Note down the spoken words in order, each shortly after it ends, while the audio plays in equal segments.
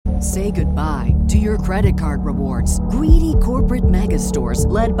Say goodbye to your credit card rewards. Greedy corporate mega stores,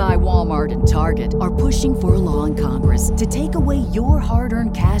 led by Walmart and Target, are pushing for a law in Congress to take away your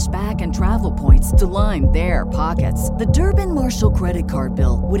hard-earned cash back and travel points to line their pockets. The Durbin-Marshall credit card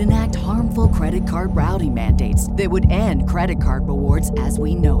bill would enact harmful credit card routing mandates that would end credit card rewards as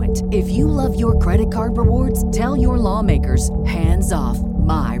we know it. If you love your credit card rewards, tell your lawmakers, hands off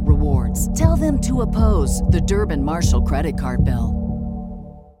my rewards. Tell them to oppose the Durbin-Marshall credit card bill.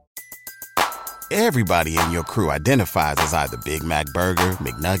 Everybody in your crew identifies as either Big Mac Burger,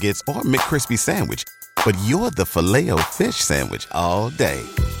 McNuggets, or McCrispy Sandwich. But you're the Filet-O-Fish Sandwich all day.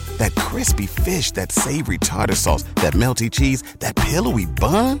 That crispy fish, that savory tartar sauce, that melty cheese, that pillowy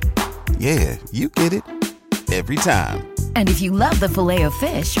bun. Yeah, you get it. Every time. And if you love the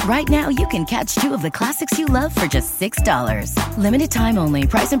Filet-O-Fish, right now you can catch two of the classics you love for just $6. Limited time only.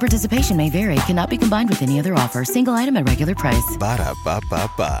 Price and participation may vary. Cannot be combined with any other offer. Single item at regular price.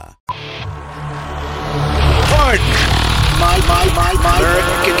 Ba-da-ba-ba-ba. Pardon. My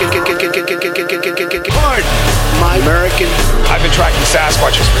American. I've been tracking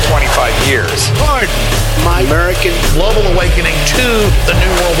Sasquatches for 25 years. Pardon. My American. Global awakening to the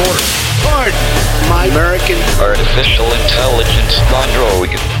New World Order. Pardon. My American. Artificial intelligence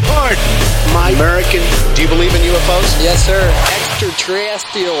android. Pardon. My American. Do you believe in UFOs? Yes, sir.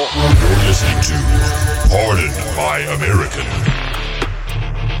 Extraterrestrial. You're listening to Pardon My American.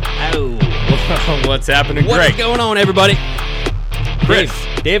 Oh. What's happening, Greg? What's going on, everybody?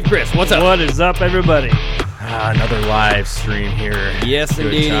 Dave, Chris, what's up? What is up, everybody? Another live stream here. Yes, Good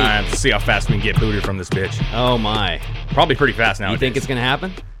indeed. times. Let's see how fast we can get booted from this bitch. Oh, my. Probably pretty fast now. You think it's going to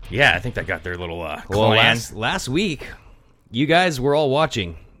happen? Yeah, I think they got their little Well, clan. last week, you guys were all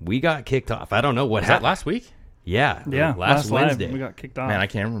watching. We got kicked off. I don't know what Was happened. that last week? Yeah, last Wednesday. live, we got kicked off. Man, I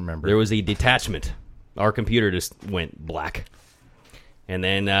can't remember. There was a detachment. Our computer just went black. And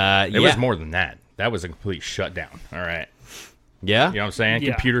then, It was more than that. That was a complete shutdown. All right. Yeah? You know what I'm saying?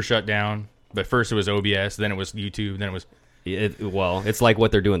 Yeah. Computer shut down. But first it was OBS, then it was YouTube, then it was... Well, it's like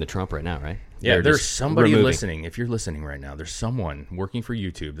what they're doing to Trump right now, right? Yeah, They're there's just somebody removing. listening. If you're listening right now, there's someone working for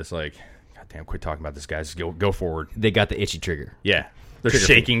YouTube that's like, God damn, quit talking about this, guys. Just go forward. They got the itchy trigger. Yeah. They're Trigger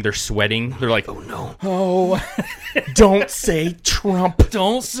shaking. They're sweating. They're like, oh, no. Oh, don't say Trump.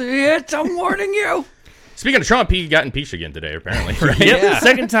 Don't say it. I'm warning you. Speaking of Trump, he got impeached again today, apparently. Right? Yeah.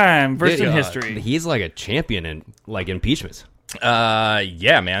 Second time, first in Dude, history. He's like a champion in impeachments.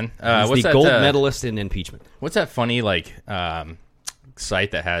 Yeah, man. He's What's the that, gold medalist in impeachment. What's that funny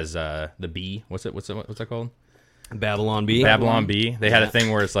site that has the bee? What's that called? Babylon Bee. Babylon Bee. They had a thing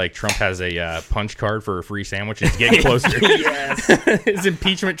where it's like Trump has a punch card for a free sandwich. It's getting closer. Yes. His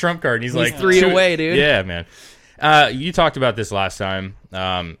impeachment Trump card. And he's like 3 away, dude. Yeah, man. You talked about this last time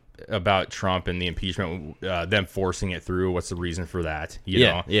about Trump and the impeachment, them forcing it through. What's the reason for that? You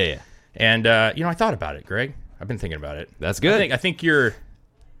know? Yeah. And I thought about it, Greg. I've been thinking about it. That's good. I think you're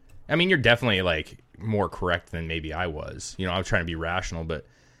definitely like more correct than maybe I was. I was trying to be rational, but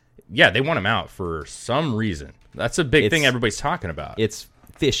yeah, they want him out for some reason. That's a big thing everybody's talking about. It's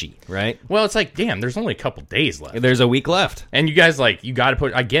fishy, right? Well, it's like, damn, there's only a couple days left. There's a week left. And you guys, you got to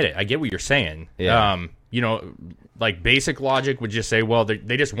put, I get it. I get what you're saying. Yeah. Like basic logic would just say, well,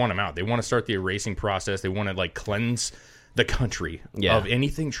 they just want him out. They want to start the erasing process. They want to cleanse the country of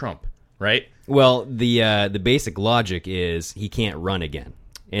anything Trump, right? Well, the basic logic is he can't run again.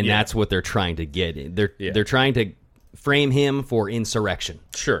 And that's what they're trying to get. They're trying to frame him for insurrection.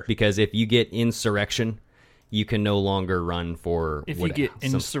 Sure. Because if you get insurrection, you can no longer run for... If you get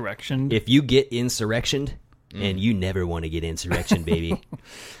insurrectioned? If you get insurrectioned, and you never want to get insurrection, baby,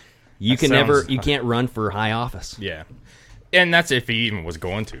 you can't run for high office. Yeah. And that's if he even was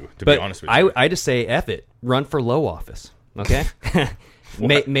going to be honest with you. I just say, F it. Run for low office. Okay?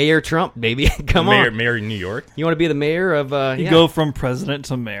 Mayor Trump, baby. Come on. Mayor of New York? You want to be the mayor of... You go from president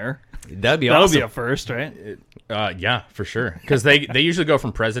to mayor. That'd be awesome. That would be a first, right? Yeah, for sure. Because they usually go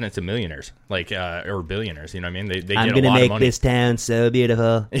from president to millionaires, or billionaires. You know what I mean? They I'm get going a to lot make of money. this town so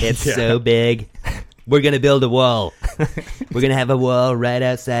beautiful. It's so big. We're going to build a wall. We're going to have a wall right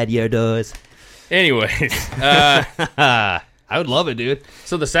outside your doors. Anyways. I would love it, dude.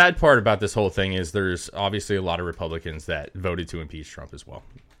 So the sad part about this whole thing is there's obviously a lot of Republicans that voted to impeach Trump as well.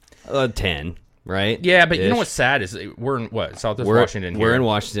 10, right? Yeah, but you know what's sad is we're in Southwest Washington. We're in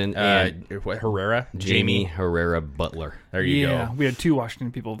Washington. And Herrera? Jamie Herrera Butler. There you go. Yeah, we had 2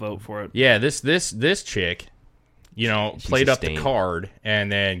 Washington people vote for it. Yeah, this chick, played up the card and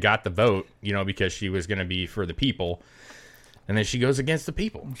then got the vote, because she was going to be for the people. And then she goes against the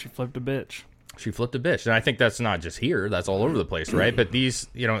people. She flipped a bitch. And I think that's not just here. That's all over the place, right? But these,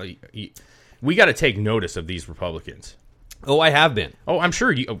 we got to take notice of these Republicans. Oh, I have been. Oh, I'm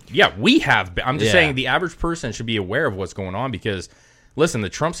sure you. Yeah, we have been. I'm just saying the average person should be aware of what's going on because, listen, the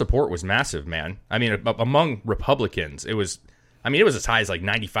Trump support was massive, man. I mean, among Republicans, it was as high as like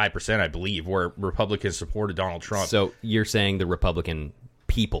 95%, I believe, where Republicans supported Donald Trump. So you're saying the Republican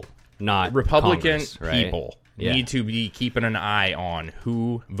people, not Republican Congress, right? people need to be keeping an eye on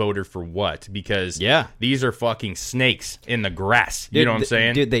who voted for what because these are fucking snakes in the grass. You know what I'm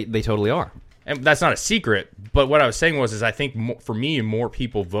saying? Dude, they totally are. And that's not a secret, but what I was saying was I think for me, more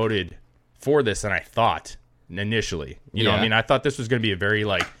people voted for this than I thought initially. You know what I mean? I thought this was going to be a very,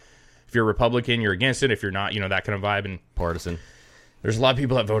 like, if you're a Republican, you're against it. If you're not, that kind of vibe. And partisan. There's a lot of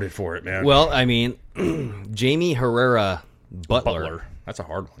people that voted for it, man. Well, I mean, Jamie Herrera Butler. That's a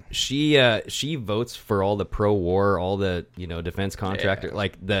hard one. She votes for all the pro-war, all the, defense contractor.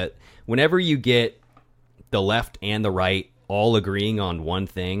 Like, whenever you get the left and the right all agreeing on one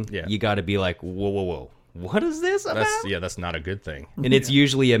thing, you got to be like, whoa, what is this about? That's not a good thing. And it's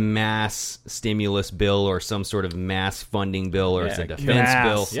usually a mass stimulus bill or some sort of mass funding bill or it's a defense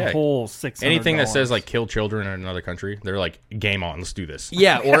bill. Yeah, whole $600. Anything that says like kill children in another country, they're like, game on, let's do this.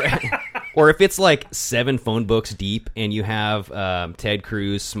 Yeah, or if it's like 7 phone books deep and you have Ted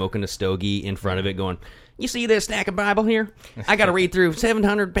Cruz smoking a stogie in front of it going, you see this stack of Bible here? I got to read through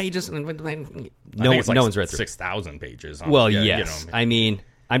 700 pages. No one's read through 6,000 pages. Well, yes. I mean,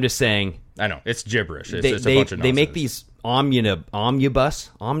 I'm just saying. I know. It's gibberish. It's a bunch of nonsense. They make these omnibus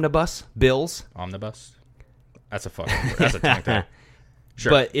bills. Omnibus? That's a fucking word. That's a tongue tie. Sure.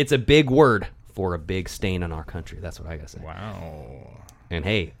 But it's a big word for a big stain on our country. That's what I got to say. Wow. And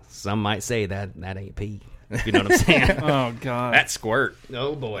hey, some might say that ain't pee. If you know what I'm saying. Oh, God. That squirt.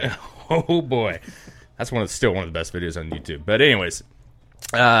 Oh, boy. Oh, boy. That's still one of the best videos on YouTube. But anyways,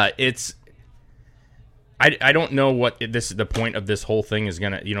 it's... I don't know what the point of this whole thing is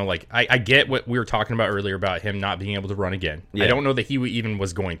going to, I get what we were talking about earlier about him not being able to run again. Yeah. I don't know that he even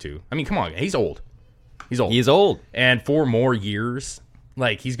was going to. I mean, come on, he's old. He's old. And 4 more years,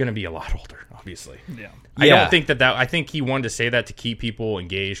 he's going to be a lot older, obviously. Yeah. I don't think I think he wanted to say that to keep people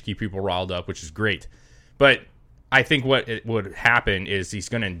engaged, keep people riled up, which is great. But I think what would happen is he's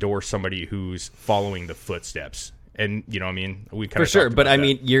going to endorse somebody who's following the footsteps. And, you know what I mean? We kind of for sure, but I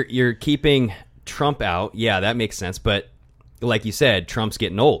mean, you're keeping Trump out. Yeah, that makes sense. But like you said, Trump's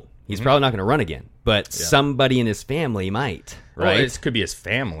getting old. He's probably not going to run again. But somebody in his family might, right? Well, it could be his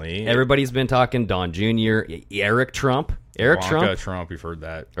family. Everybody's been talking Don Jr., Eric Trump. Trump, we've heard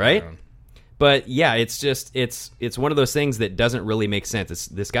that. Right? But yeah, it's just, it's one of those things that doesn't really make sense.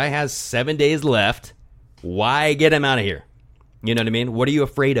 This guy has 7 days left. Why get him out of here? You know what I mean? What are you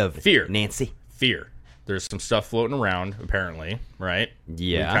afraid of? Fear. Nancy? Fear. There's some stuff floating around, apparently, right?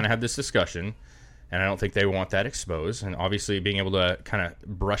 Yeah. We kind of had this discussion, and I don't think they want that exposed. And obviously, being able to kind of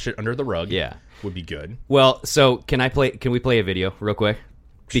brush it under the rug would be good. Well, so can we play a video real quick?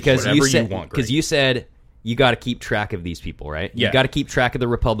 Because you said you got to keep track of these people, right? Yeah. You got to keep track of the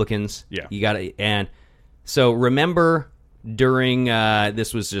Republicans. Yeah. You got to, and so remember during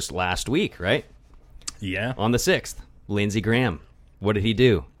this was just last week, right? Yeah. On the 6th, Lindsey Graham. What did he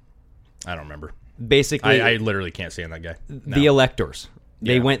do? I don't remember. Basically, I literally can't stand that guy. No. The electors.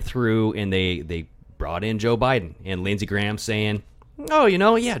 They went through and they brought in Joe Biden and Lindsey Graham saying, "Oh,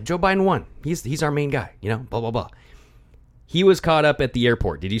 Joe Biden won. He's our main guy. Blah blah blah." He was caught up at the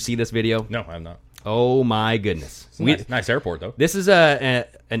airport. Did you see this video? No, I have not. Oh my goodness! Nice airport though. This is a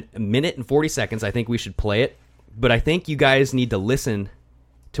minute and 40 seconds. I think we should play it, but I think you guys need to listen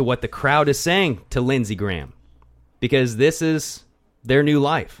to what the crowd is saying to Lindsey Graham, because this is their new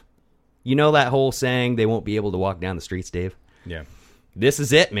life. You know that whole saying, they won't be able to walk down the streets, Dave? Yeah. This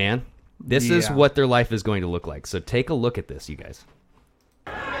is it, man. This is what their life is going to look like. So take a look at this, you guys.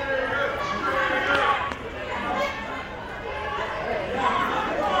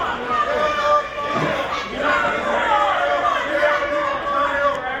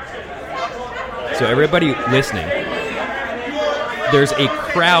 So everybody listening, there's a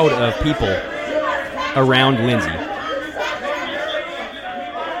crowd of people around Lindsey.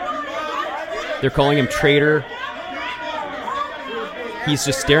 They're calling him traitor. He's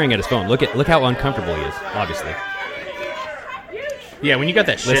just staring at his phone. Look how uncomfortable he is, obviously. Yeah, when you got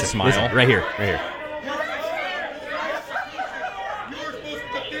that shit smile. Listen, right here.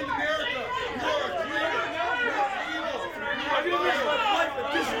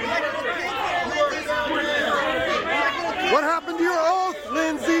 What happened to your oath,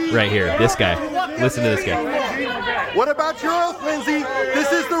 Lindsey? Right here, this guy. Listen to this guy. What about your oath, Lindsey?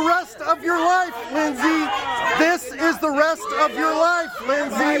 This is the rest of your life, Lindsey. This is the rest of your life,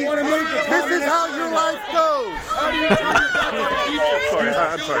 Lindsey. This is how your life goes.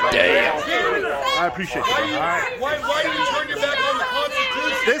 I'm sorry. I appreciate you. All right. Why did you turn your back on the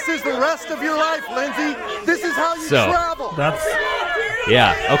Constitution? This is the rest of your life, Lindsey. This is how you travel.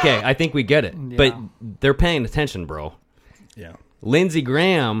 Yeah, okay, I think we get it. Yeah. But they're paying attention, bro. Yeah. Lindsey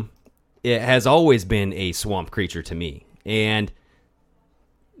Graham has always been a swamp creature to me. And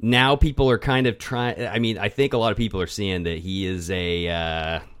now people are kind of trying... I mean, I think a lot of people are seeing that he is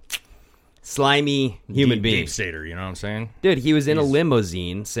a slimy human being. Deep stater, you know what I'm saying? Dude, he was in a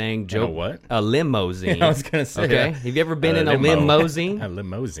limousine saying... In a what? A limousine. Yeah, I was going to say. Okay? Have you ever been in a limousine? A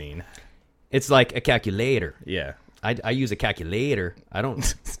limousine. It's like a calculator. Yeah. I use a calculator. I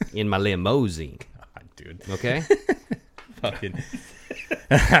don't in my limousine. God, dude. Okay? Fucking.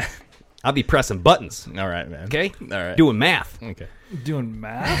 I'll be pressing buttons. All right, man. Okay? All right. Doing math. Okay. Doing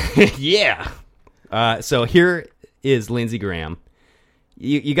math? Yeah. So here is Lindsey Graham.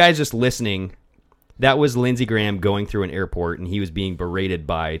 You guys just listening, that was Lindsey Graham going through an airport, and he was being berated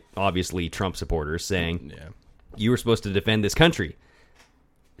by, obviously, Trump supporters saying, you were supposed to defend this country.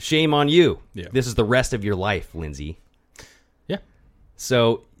 Shame on you. Yeah. This is the rest of your life, Lindsey. Yeah.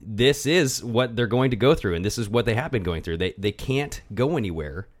 So this is what they're going to go through, and this is what they have been going through. They can't go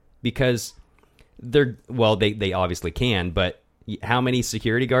anywhere because they obviously can, but how many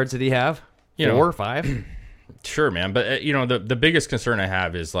security guards did he have? 4 or 5? Sure, man. But, the biggest concern I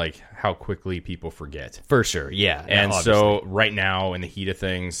have is, like, how quickly people forget. For sure, yeah. And so right now, in the heat of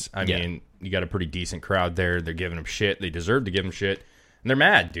things, I mean, you got a pretty decent crowd there. They're giving him shit. They deserve to give him shit. And they're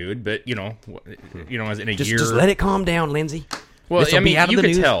mad, dude. But, as in a year... Just let it calm down, Lindsey. Well, I mean,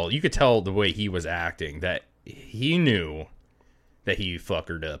 you could tell the way he was acting that he knew that he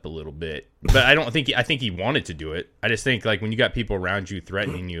fuckered up a little bit. But I think he wanted to do it. I just think, like, when you got people around you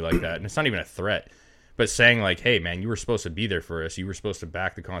threatening you like that, and it's not even a threat, but saying, like, hey, man, you were supposed to be there for us. You were supposed to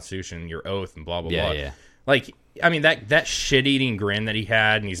back the Constitution, your oath, and blah, blah, blah. Yeah. Like, I mean, that shit-eating grin that he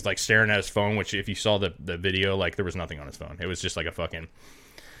had, and he's, like, staring at his phone, which if you saw the video, like, there was nothing on his phone. It was just, like, a fucking...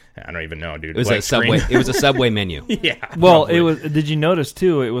 I don't even know, dude. It was a Subway. It was a Subway menu. Yeah. Well, probably. It was. Did you notice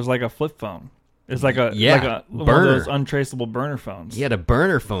too? It was like a flip phone. It's like a burner. One of those untraceable burner phones. He had a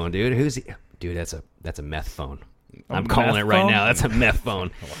burner phone, dude. Dude, that's a meth phone. I'm calling it right now. That's a meth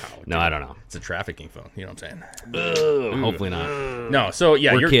phone. Wow. No, I don't know. It's a trafficking phone. You know what I'm saying? Hopefully not. No. So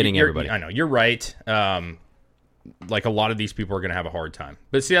yeah, we're kidding everybody. I know you're right. Like a lot of these people are going to have a hard time.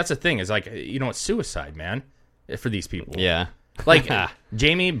 But see, that's the thing is like it's suicide, man, for these people. Yeah. Like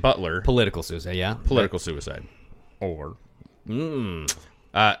Jamie Butler, political suicide, yeah, political suicide, or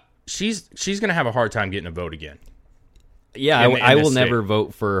she's gonna have a hard time getting a vote again. Yeah, I will never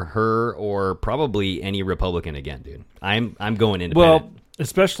vote for her or probably any Republican again, dude. I'm going independent. Well,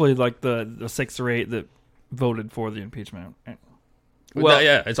 especially like the 6 or 8 that voted for the impeachment. Well,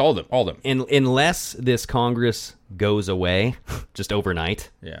 yeah, it's all of them. Unless this Congress goes away just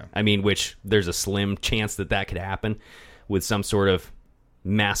overnight. Yeah, I mean, which there's a slim chance that could happen with some sort of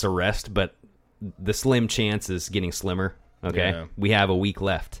mass arrest, but the slim chance is getting slimmer. Okay, yeah. We have a week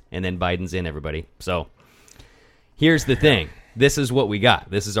left, and then Biden's in, everybody. So here's the thing: this is what we got.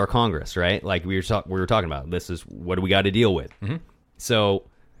 This is our Congress, right? Like we were talking about. This is what we got to deal with. Mm-hmm. So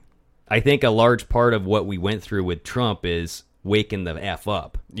I think a large part of what we went through with Trump is waking the F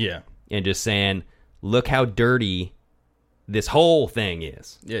up. Yeah, and just saying, look how dirty this whole thing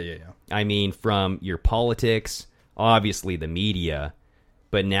is. Yeah. I mean, from your politics. Obviously the media,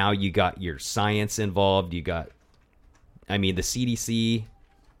 but now you got your science involved. You got, the CDC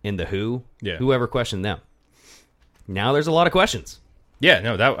and the WHO. Yeah. Whoever questioned them. Now there's a lot of questions. Yeah,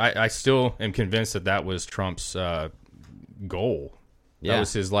 no, that I still am convinced that was Trump's goal. Yeah. That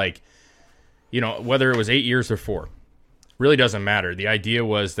was his, whether it was 8 years or 4, really doesn't matter. The idea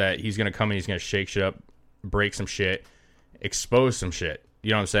was that he's going to come and he's going to shake shit up, break some shit, expose some shit.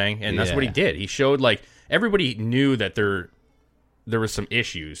 You know what I'm saying? And that's what he did. He showed, everybody knew that there was some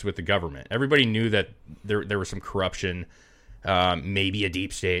issues with the government. Everybody knew that there was some corruption, maybe a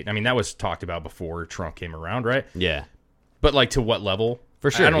deep state. I mean, that was talked about before Trump came around, right? Yeah. But, to what level?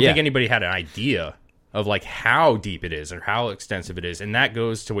 For sure, I don't think anybody had an idea of, how deep it is or how extensive it is. And that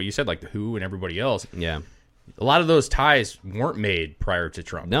goes to what you said, the WHO and everybody else. Yeah. A lot of those ties weren't made prior to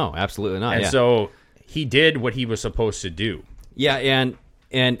Trump. No, absolutely not. And so he did what he was supposed to do. Yeah,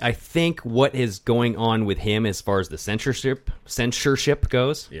 and I think what is going on with him as far as the censorship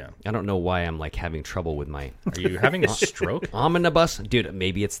goes. Yeah. I don't know why I'm having trouble with my. Are you having a stroke? Omnibus, dude.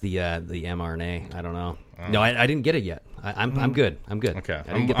 Maybe it's the mRNA. I don't know. No, I didn't get it yet. I'm good. I'm good. Okay.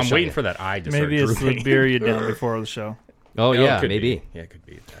 I'm waiting for that eye to maybe start it's drooping. the beer you did before the show. Oh yeah, it could maybe. Be. Yeah, it could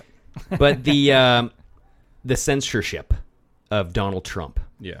be that. But the censorship of Donald Trump.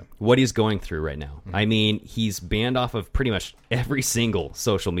 Yeah. What he's going through right now. Mm-hmm. I mean, he's banned off of pretty much every single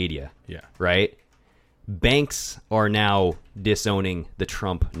social media. Yeah. Right? banks are now disowning the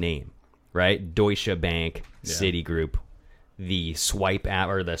Trump name, right? Deutsche Bank, Citigroup, the Swipe app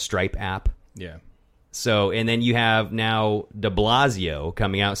or the Stripe app. Yeah. So, and then you have now de Blasio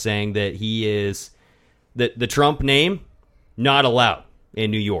coming out saying that he is the Trump name not allowed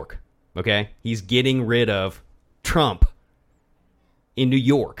in New York. Okay, he's getting rid of Trump in New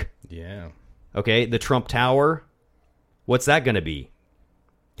York. Yeah. Okay, the Trump Tower. What's that going to be?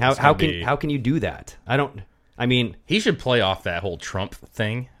 How can you do that? I mean, he should play off that whole Trump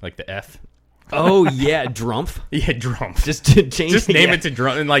thing, like the F. Oh yeah, Drumpf. Yeah, Drumpf. Just to change. Just name it to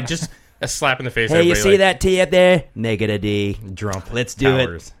Drumpf and like just a slap in the face. Hey, you see that T up there? Make it a D. Drumpf. Let's do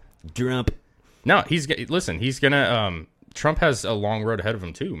Towers. it. Drump. No, he's gonna. Trump has a long road ahead of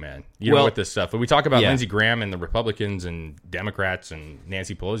him too, man. You know, with this stuff. But we talk about Lindsey Graham and the Republicans and Democrats and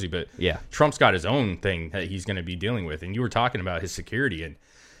Nancy Pelosi, but Trump's got his own thing that he's going to be dealing with. And you were talking about his security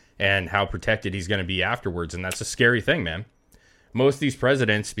and how protected he's going to be afterwards, and that's a scary thing, man. Most of these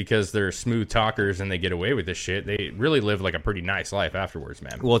presidents, because they're smooth talkers and they get away with this shit, they really live like a pretty nice life afterwards,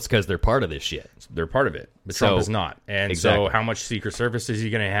 man. Well, it's because they're part of this shit. They're part of it, but Trump is not. And so how much Secret Service is he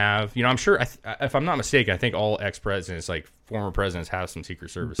going to have? You know, I'm sure, if I'm not mistaken, I think all ex-presidents, like former presidents, have some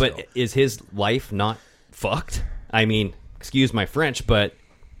Secret Service But still. Is his life not fucked? I mean, excuse my French, but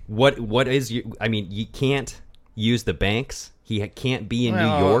what is you? I mean, you can't use the banks. He can't be in New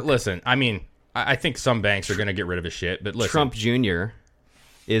York. Listen, I mean, I think some banks are going to get rid of his shit, but listen. Trump Jr.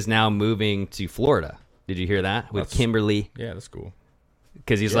 is now moving to Florida. Did you hear that? With Kimberly. Yeah, that's cool.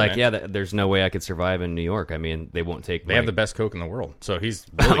 Because he's there's no way I could survive in New York. I mean, they won't take They have the best Coke in the world. So he's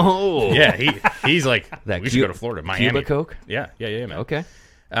really, he's like, we should go to Florida, Miami. Cuba Coke? Yeah, man. Okay.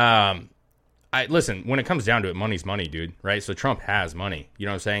 Listen, when it comes down to it, money's money, dude, right? So Trump has money. You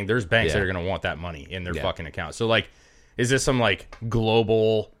know what I'm saying? There's banks that are going to want that money in their fucking account. So, like, is this some, like,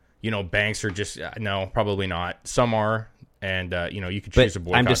 global, banks are just, no, probably not. Some are, and, you could choose to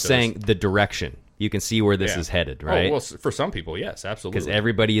boycott I'm just those. saying the direction. You can see where this is headed, right? Oh, well, for some people, yes, absolutely. Because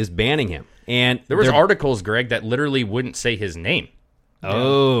everybody is banning him. And there was articles, Greg, that literally wouldn't say his name.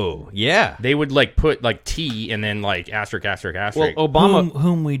 Oh, yeah. They would, like, put, like, T and then, like, asterisk. Well, Obama...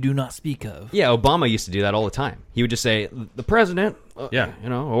 Whom we do not speak of. Yeah, Obama used to do that all the time. He would just say, the president,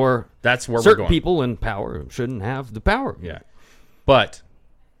 or that's where certain we're going. People in power shouldn't have the power. Yeah. But,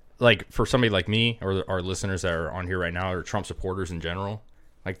 like, for somebody like me or our listeners that are on here right now or Trump supporters in general,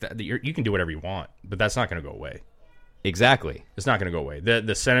 like, that, you can do whatever you want, but that's not going to go away. Exactly. It's not going to go away.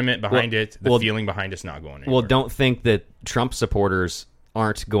 The sentiment behind it, the feeling behind it's not going anywhere. Well, don't think that Trump supporters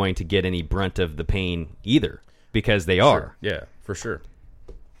aren't going to get any brunt of the pain either, because they are. Yeah, for sure.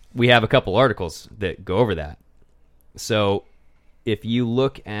 We have a couple articles that go over that. So if you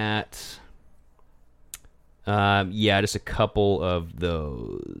look at, just a couple of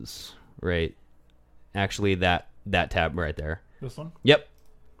those, right? Actually, that tab right there. This one? Yep.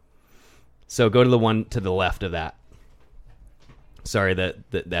 So go to the one to the left of that. Sorry,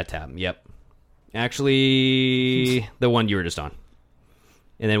 that tab. Yep. Actually, the one you were just on.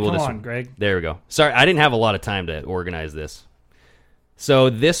 And then we'll Come on, Greg. There we go. Sorry, I didn't have a lot of time to organize this. So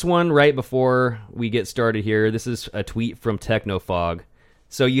this one right before we get started here, this is a tweet from Technofog.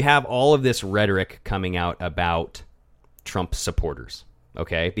 So you have all of this rhetoric coming out about Trump supporters,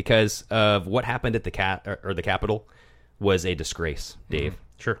 okay? Because of what happened at the Capitol was a disgrace, Dave.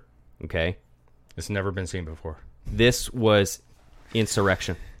 Sure. Okay? It's never been seen before. This was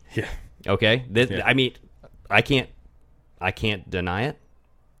insurrection. Yeah. Okay? I mean, I can't deny it.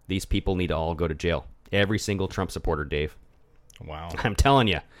 These people need to all go to jail. Every single Trump supporter, Dave. Wow. I'm telling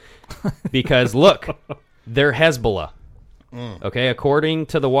you. Because, look, they're Hezbollah. Okay? According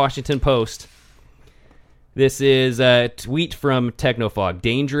to the Washington Post, this is a tweet from Technofog.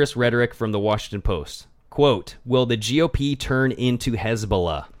 Dangerous rhetoric from the Washington Post. Quote, will the GOP turn into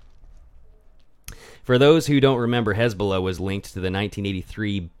Hezbollah? For those who don't remember, Hezbollah was linked to the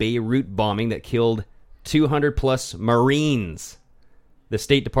 1983 Beirut bombing that killed 200-plus Marines. The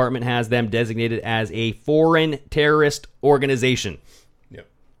State Department has them designated as a foreign terrorist organization. Yep.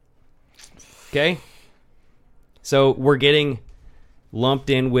 Okay? So we're getting lumped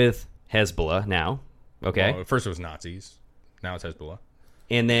in with Hezbollah now. Okay? Well, first it was Nazis. Now it's Hezbollah.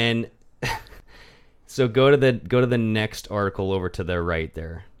 And then... So go to the next article over to the right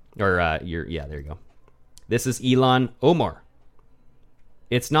there. Or, there you go. This is Ilhan Omar.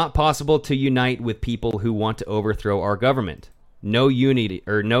 It's not possible to unite with people who want to overthrow our government. No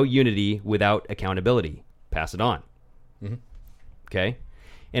unity without accountability. Pass it on. Mm-hmm. Okay?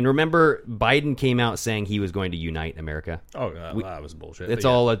 And remember, Biden came out saying he was going to unite America. Oh, that was bullshit. That's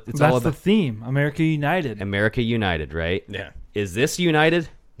the theme. America United. America United, right? Yeah. Is this united?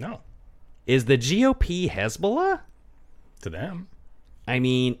 No. Is the GOP Hezbollah? To them. I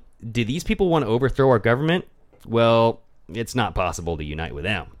mean, do these people want to overthrow our government? Well, it's not possible to unite with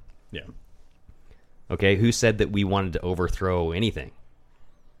them. Yeah. Okay, who said that we wanted to overthrow anything?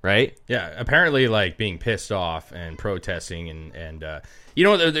 Right? Yeah, apparently, like, being pissed off and protesting and you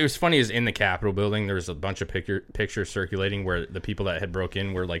know what was funny is in the Capitol building, there was a bunch of pictures circulating where the people that had broke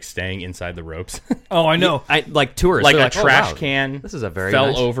in were, like, staying inside the ropes. Oh, I know. Like tourists. Like a like, trash wow, can this is a very fell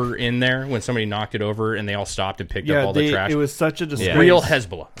nice... over in there when somebody knocked it over, and they all stopped and picked up all the trash. It was such a disgrace. Real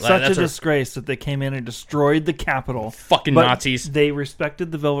Hezbollah. Such a disgrace that they came in and destroyed the Capitol. Fucking but Nazis. They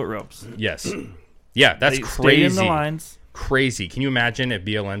respected the velvet ropes. Yes. Yeah, that's they crazy. Stayed in the lines. Crazy. Can you imagine if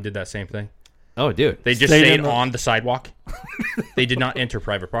BLM did that same thing? Oh, dude. They just stayed on the sidewalk. They did not enter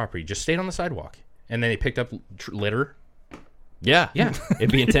private property. Just stayed on the sidewalk. And then they picked up litter. Yeah. Yeah.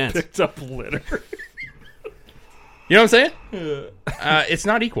 It'd be intense. Picked up litter. You know what I'm saying? It's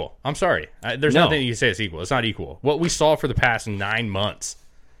not equal. I'm sorry. There's nothing you can say it's equal. It's not equal. What we saw for the past 9 months,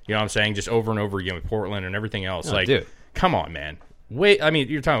 you know what I'm saying? Just over and over again with Portland and everything else. Oh, like, dude. Come on, man. Wait, I mean,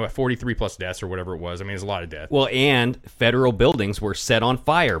 you're talking about 43 plus deaths or whatever it was. I mean, it's a lot of death. Well, and federal buildings were set on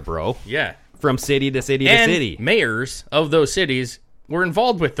fire, bro. Yeah. From city to city and to city. Mayors of those cities were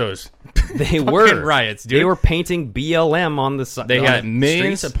involved with those they were riots, dude. They were painting BLM on the side. They had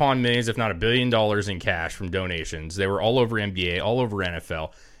millions upon millions, if not $1 billion in cash from donations. They were all over NBA, all over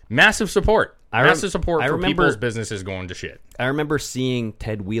NFL. Massive support. Massive support for people's businesses going to shit. I remember seeing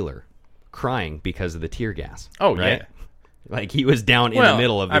Ted Wheeler crying because of the tear gas. Oh, right? yeah. Like he was down in the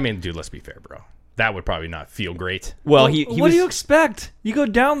middle of it. I mean, dude, let's be fair, bro. That would probably not feel great. Well, what do you expect? You go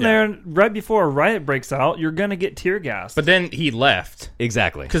down there and right before a riot breaks out, you're gonna get tear gas. But then he left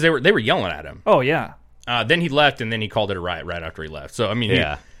exactly because they were yelling at him. Oh yeah. Then he left, and then he called it a riot right after he left. So I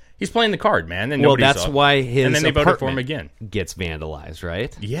mean, he's playing the card, man. And well, that's why his and then they voted for him again. Gets vandalized,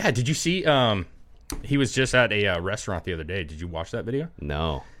 right? Yeah. Did you see? He was just at a restaurant the other day. Did you watch that video?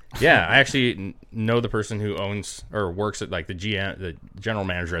 No. Yeah, I actually know the person who owns or works at like the general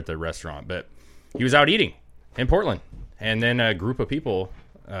manager at the restaurant, but he was out eating in Portland, and then a group of people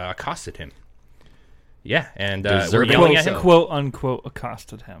accosted him. Yeah, and were yelling at him. Quote unquote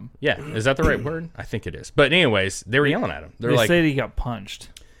accosted him. Yeah, is that the right word? I think it is. But anyways, they were yelling at him. They like, said he got punched.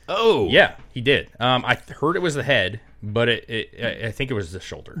 Oh, yeah, he did. I heard it was the head, but I think it was the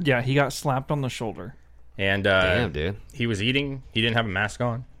shoulder. Yeah, he got slapped on the shoulder. And damn, dude, he was eating. He didn't have a mask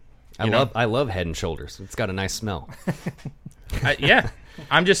on. I love Head and Shoulders. It's got a nice smell. Yeah,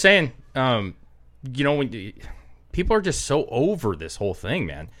 I'm just saying. You know, when people are just so over this whole thing,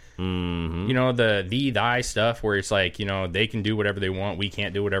 man. Mm-hmm. You know, the thy stuff where it's like, you know, they can do whatever they want, we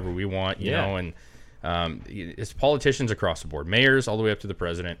can't do whatever we want. You know, and it's politicians across the board, mayors all the way up to the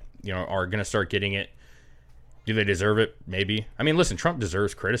president. You know, are going to start getting it. Do they deserve it? Maybe. I mean, listen, Trump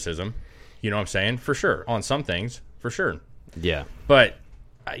deserves criticism. You know what I'm saying? For sure, on some things, for sure. Yeah, but.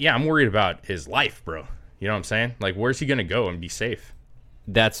 Yeah, I'm worried about his life, bro. You know what I'm saying? Like, where's he going to go and be safe?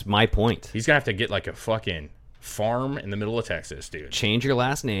 That's my point. He's going to have to get, like, a fucking farm in the middle of Texas, dude. Change your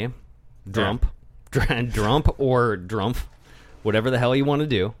last name. Drump. Drump or Drumpf. Whatever the hell you want to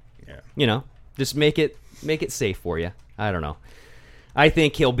do. Yeah. You know, just make it safe for you. I don't know. I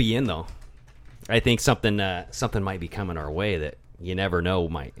think he'll be in, though. I think something might be coming our way that you never know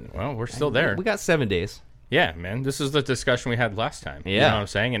might. Well, we're still there. We got 7 days. Yeah, man. This is the discussion we had last time. Yeah. You know what I'm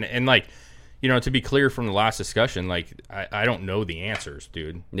saying? And like, you know, to be clear from the last discussion, like, I don't know the answers,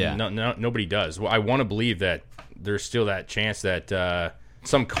 dude. Yeah. No, nobody does. Well, I want to believe that there's still that chance that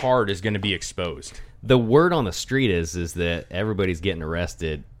some card is going to be exposed. The word on the street is that everybody's getting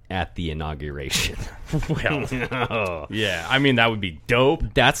arrested at the inauguration. Well, yeah. I mean, that would be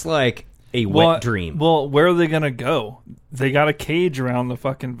dope. That's like a wet dream. Well, where are they going to go? They got a cage around the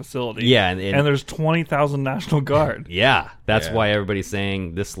fucking facility. Yeah. And there's 20,000 National Guard. Yeah. That's why everybody's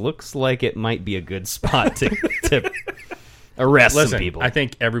saying this looks like it might be a good spot to arrest some people. I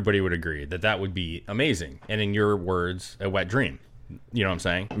think everybody would agree that would be amazing. And in your words, a wet dream. You know what I'm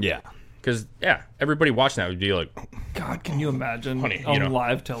saying? Yeah. Because, everybody watching that would be like... God, can you imagine honey, on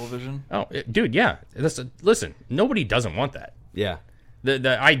live television? Oh, dude, yeah. Listen, nobody doesn't want that. Yeah.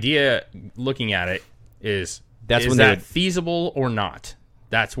 The idea, looking at it, is when that feasible or not?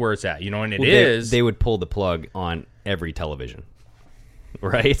 That's where it's at, you know, and they would pull the plug on every television,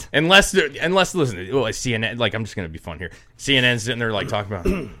 right? Unless listen, CNN, like, I'm just going to be fun here. CNN's sitting there, like, talking about,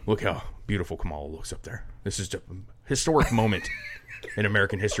 look how beautiful Kamala looks up there. This is a historic moment in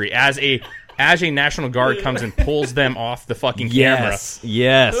American history as as a National Guard comes and pulls them off the fucking camera.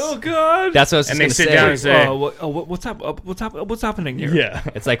 Yes. Oh God. That's what I was and just they gonna sit down and say, what's happening here? Yeah.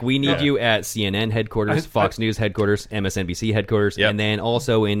 It's like we need you at CNN headquarters, Fox News headquarters, MSNBC headquarters, and then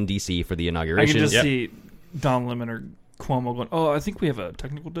also in DC for the I inauguration. can just see Don Lemon or Cuomo going, "Oh, I think we have a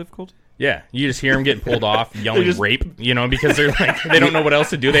technical difficulty." Yeah, you just hear them getting pulled off, yelling rape, because they're like they don't know what else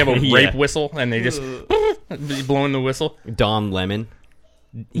to do. They have a rape whistle, and they just blowing the whistle. Don Lemon.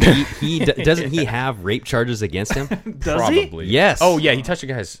 He doesn't he have rape charges against him? Does Probably. he? Yes. Oh yeah, he touched a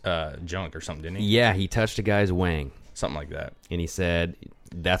guy's junk or something, didn't he? Yeah, he touched a guy's wang, Something like that. and he said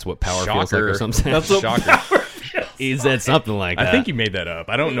that's what power feels like, Shocker. or something. That's what Shocker. He said something like that. I think you made that up.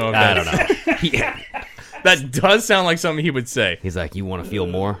 I don't know if I that, don't know. that does sound like something he would say. He's like, "You want to feel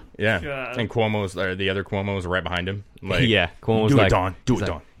more?" Yeah. God. And Cuomo's the other Cuomo's right behind him. Like, Yeah, Cuomo's do like, it, Don. Do he's it,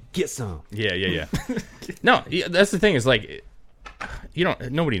 like, Don. Get some. Yeah. No, that's the thing is like,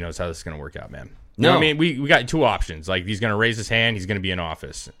 nobody knows how this is going to work out, man. You know what I mean? We got two options. Like, he's going to raise his hand, he's going to be in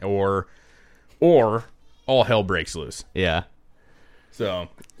office, or all hell breaks loose. Yeah. So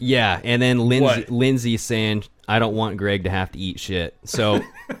Yeah, and then What? Lindsay's saying, "I don't want Greg to have to eat shit." So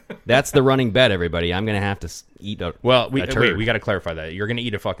that's the running bet, everybody. I'm gonna have to eat a we a turd. got to clarify that. You're going to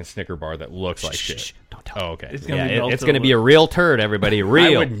eat a fucking Snicker bar that looks like shit. Don't tell. Oh, okay. It's Yeah, gonna be melted it's gonna away. be a real turd, everybody.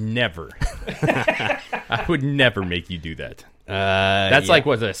 Real. I would never. I would never make you do that. That's Like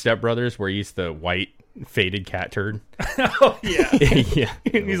what the Step Brothers, where he eats the white faded cat turd. Oh yeah. yeah.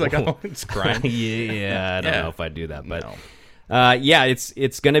 He's like, oh, it's crying. Yeah, I don't Yeah. know if I'd do that, but No. yeah,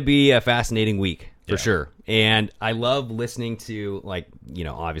 it's going to be a fascinating week for Yeah. sure. And I love listening to, like,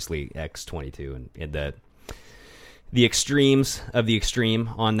 obviously X22 and the extremes of the extreme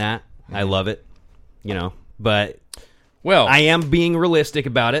on that. I love it, but Well, I am being realistic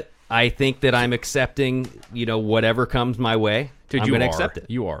about it. I think that I'm accepting, whatever comes my way. dude, I'm you going to are. accept it.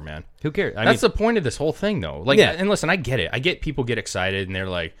 You are, man. Who cares? That's the point of this whole thing, though. Like, Yeah. and listen, I get it. I get people get excited and they're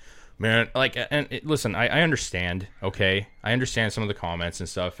like, man, like, listen, I understand. Okay, I understand some of the comments and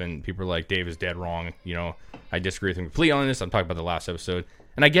stuff, and people are like, Dave is dead wrong. I disagree with him completely on this. I'm talking about the last episode,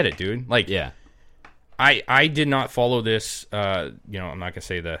 and I get it, dude. Like, yeah. I did not follow this. I'm not gonna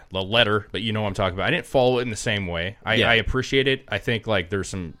say the letter, but what I'm talking about. I didn't follow it in the same way. I appreciate it. I think like there's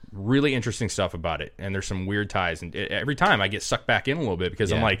some really interesting stuff about it, and there's some weird ties. And every time I get sucked back in a little bit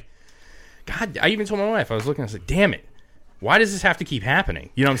because I'm like, God. I even told my wife, I was looking. I was like, damn it, why does this have to keep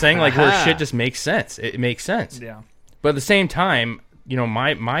happening? You know what I'm saying? Like where shit just makes sense. It makes sense. Yeah. But at the same time,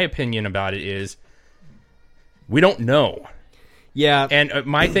 my opinion about it is we don't know. Yeah. And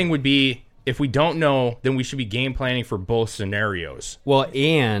my thing would be, if we don't know, then we should be game planning for both scenarios. Well,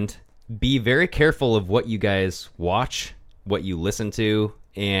 and be very careful of what you guys watch, what you listen to,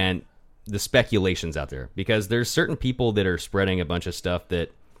 and the speculations out there. Because there's certain people that are spreading a bunch of stuff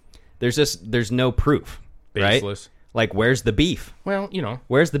that there's no proof, Baseless. right? Like, where's the beef? Well,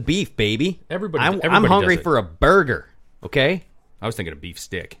 Where's the beef, baby? Everybody I'm does hungry it. for a burger, okay? I was thinking of beef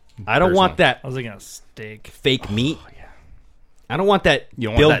stick. I don't want personally. that I was thinking of steak. fake meat. I don't want that You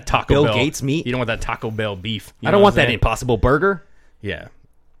don't Bill, want that Taco Bill Bell Gates meat. You don't want that Taco Bell beef. I don't want that Impossible Burger. Yeah,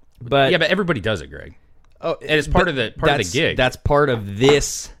 But but everybody does it, Greg. oh, And it's part of the gig. That's part of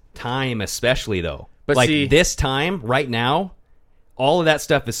this time, especially though. But like see- this time, right now, all of that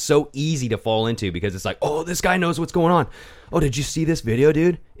stuff is so easy to fall into because it's like, oh, this guy knows what's going on. Oh, did you see this video,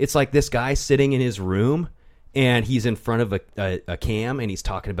 dude? It's like this guy sitting in his room and he's in front of a cam and he's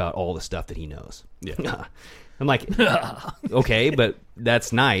talking about all the stuff that he knows. Yeah. I'm like, okay, but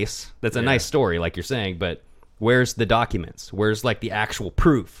that's nice. That's a nice story, like you're saying, but where's the documents? Where's like the actual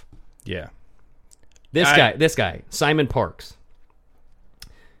proof? Yeah. This guy, Simon Parks.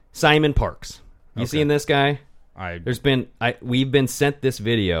 Simon Parks. You seen this guy? We've been sent this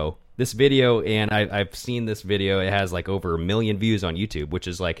video, and I've seen this video. It has like over 1 million views on YouTube, which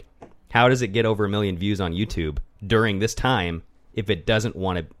is like, how does it get over 1 million views on YouTube during this time if they don't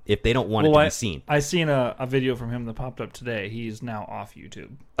want it to be seen? I seen a video from him that popped up today. He's now off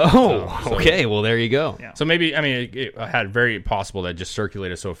YouTube. Oh, okay. Well, there you go. Yeah. So maybe, it had very possible that just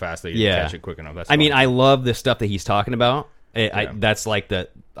circulated so fast that you didn't catch it quick enough. That's fine. I love the stuff that he's talking about. That's like that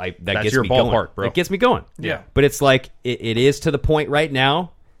gets your me ballpark, going. bro. It gets me going. Yeah. But it's like it is to the point right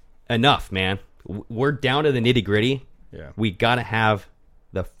now. Enough, man. We're down to the nitty gritty. Yeah. We got to have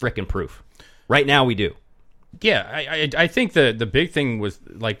the frickin' proof. Right now, we do. Yeah, I think the big thing was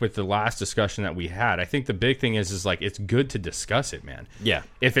like with the last discussion that we had. I think the big thing is like it's good to discuss it, man. Yeah.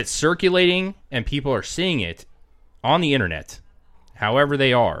 If it's circulating and people are seeing it on the internet, however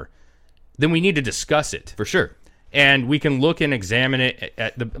they are, then we need to discuss it For sure. and we can look and examine it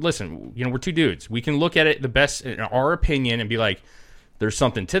at the. Listen, we're two dudes. We can look at it the best in our opinion and be like, There's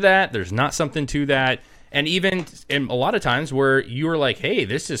something to that. There's not something to that. And even in a lot of times where you are like, hey,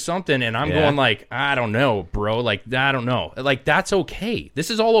 this is something, and I'm going like, I don't know, bro. Like, I don't know. Like, that's okay.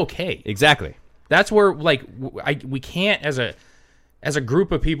 This is all okay. Exactly. That's where, like, we can't, as a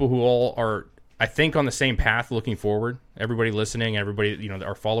group of people who all are, I think, on the same path looking forward, everybody listening, everybody, you know,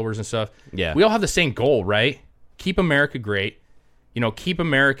 our followers and stuff. Yeah. We all have the same goal, right? Keep America great. You know, keep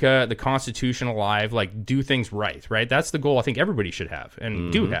America, the Constitution alive, like, do things right? That's the goal I think everybody should have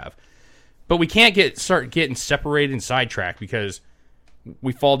and do have. But we can't start getting separated and sidetracked because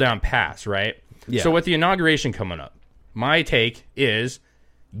we fall down paths, right? Yeah. So with the inauguration coming up, my take is,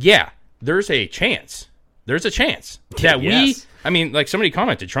 yeah, there's a chance. There's a chance that I mean, like somebody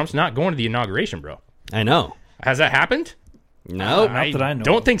commented, Trump's not going to the inauguration, bro. I know. Has that happened? No. Not that I know.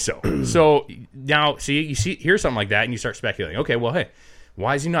 Don't think so. So now, you hear something like that and you start speculating. Okay, well, hey,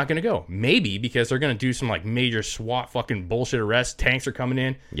 why is he not going to go? Maybe because they're going to do some like major SWAT fucking bullshit arrests. Tanks are coming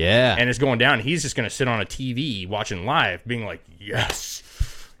in. Yeah. And it's going down. He's just going to sit on a TV watching live being like, yes,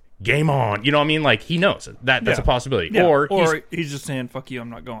 game on. You know what I mean? Like he knows that's a possibility. Yeah. Or he's just saying, fuck you,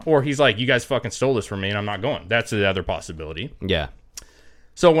 I'm not going. Or he's like, you guys fucking stole this from me and I'm not going. That's the other possibility. Yeah.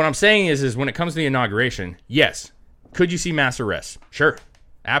 So what I'm saying is when it comes to the inauguration, yes, could you see mass arrests? Sure.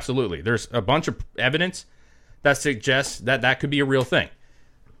 Absolutely. There's a bunch of evidence that suggests that could be a real thing.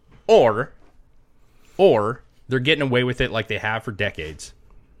 Or they're getting away with it like they have for decades.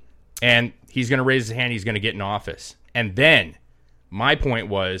 And he's going to raise his hand. He's going to get in office. And then my point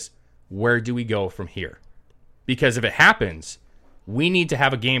was, where do we go from here? Because if it happens, we need to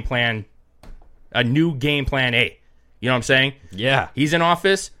have a game plan, a new game plan A. You know what I'm saying? Yeah. He's in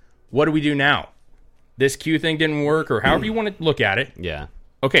office. What do we do now? This Q thing didn't work, or however you want to look at it. Yeah.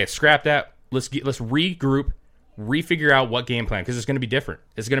 Okay, scrap that. Let's regroup, refigure out what game plan, because it's going to be different.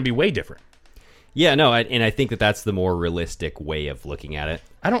 It's going to be way different. Yeah, no, and I think that's the more realistic way of looking at it.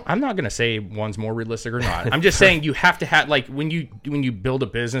 I'm not going to say one's more realistic or not. I'm just saying you have to have, like, when you build a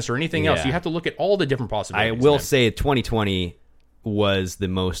business or anything else, you have to look at all the different possibilities. I will say 2020 was the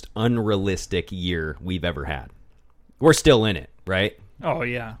most unrealistic year we've ever had. We're still in it, right? Oh,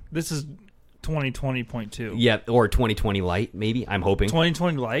 yeah. This is 2020.2. Yeah, or 2020 light, maybe. I'm hoping.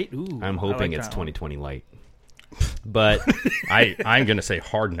 2020 light? Ooh. I'm hoping it's 2020 light. But I'm going to say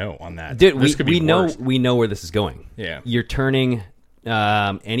hard no on that. Dude, we know where this is going. Yeah. You're turning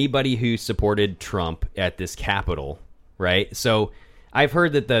anybody who supported Trump at this Capitol, right? So I've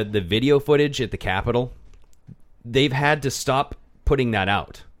heard that the video footage at the Capitol, they've had to stop putting that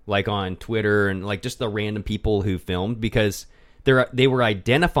out, like on Twitter and like just the random people who filmed, because they were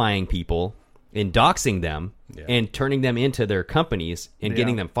identifying people and doxing them and turning them into their companies and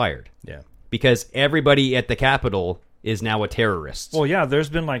getting them fired. Yeah. Because everybody at the Capitol is now a terrorist. Well, yeah, there's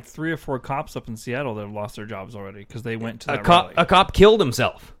been like 3 or 4 cops up in Seattle that have lost their jobs already because they went to that rally. A cop killed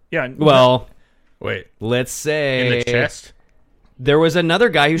himself. Yeah. Well, wait. Let's say in the chest. There was another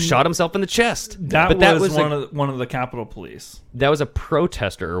guy who shot himself in the chest. That was one of the Capitol Police. That was a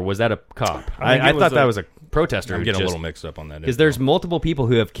protester, or was that a cop? I thought that was a protester. I'm getting a little mixed up on that. Because there's multiple people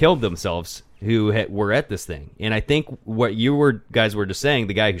who have killed themselves who were at this thing. And I think what you guys were just saying,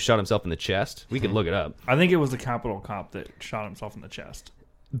 the guy who shot himself in the chest, we can look it up. I think it was the Capitol cop that shot himself in the chest.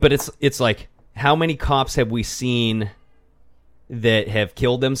 But it's like, how many cops have we seen that have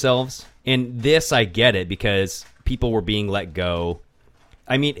killed themselves? And this, I get it, because people were being let go.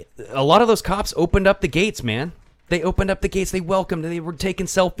 I mean, a lot of those cops opened up the gates, man. They opened up the gates. They welcomed. They were taking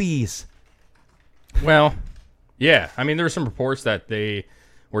selfies. Well, yeah. I mean, there were some reports that they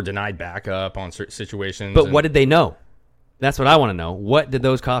were denied backup on certain situations. But what did they know? That's what I want to know. What did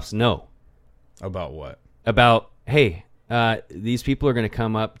those cops know? About what? About, hey, these people are going to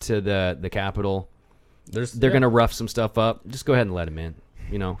come up to the Capitol. They're going to rough some stuff up. Just go ahead and let them in.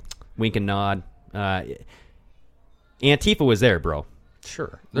 You know, wink and nod. Antifa was there, bro.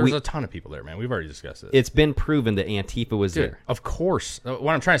 Sure. There's a ton of people there, man. We've already discussed this. It's been proven that Antifa was there. Of course.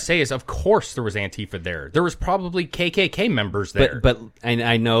 What I'm trying to say is, of course there was Antifa there. There was probably KKK members there. But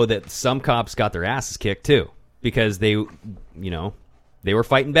I know that some cops got their asses kicked, too. Because they were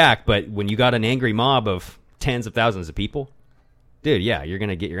fighting back. But when you got an angry mob of tens of thousands of people, dude, yeah, you're going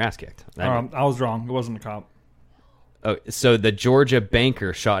to get your ass kicked. I was wrong. It wasn't a cop. Oh, so the Georgia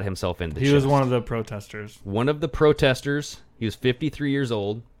banker shot himself in the chest. He was one of the protesters. One of the protesters. He was 53 years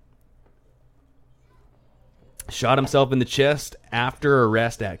old. Shot himself in the chest after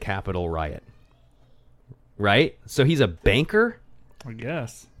arrest at Capitol riot. Right? So he's a banker? I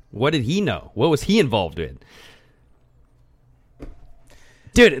guess. What did he know? What was he involved in?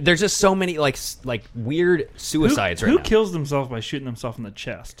 Dude, there's just so many like weird suicides right now. Who kills themselves by shooting themselves in the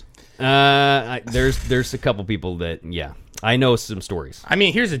chest? There's a couple people that, yeah. I know some stories. I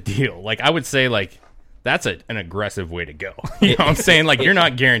mean, here's the deal. Like, I would say, like, that's an aggressive way to go. You know what I'm saying? Like, you're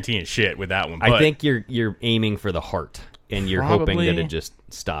not guaranteeing shit with that one. But I think you're aiming for the heart, and you're hoping that it just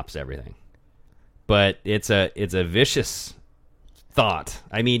stops everything. But it's a vicious thought.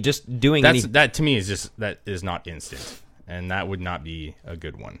 I mean, just doing that to me that is not instant, and that would not be a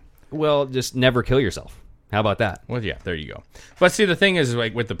good one. Well, just never kill yourself. How about that? Well, yeah, there you go. But see, the thing is,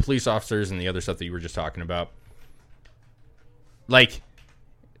 like, with the police officers and the other stuff that you were just talking about, like,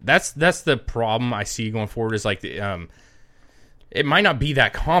 that's the problem I see going forward is, like, it might not be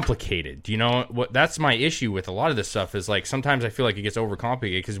that complicated. You know, that's my issue with a lot of this stuff is, like, sometimes I feel like it gets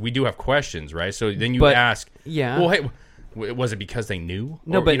overcomplicated because we do have questions, right? So then you ask, well, hey, was it because they knew?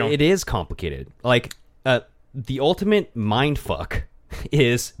 No, or, but it is complicated. Like, the ultimate mindfuck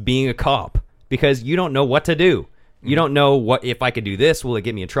is being a cop because you don't know what to do. You don't know what if I could do this. Will it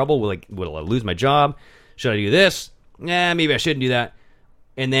get me in trouble? Will I lose my job? Should I do this? Nah, maybe I shouldn't do that.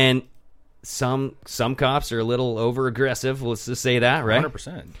 And then some cops are a little over aggressive. Let's just say that, right?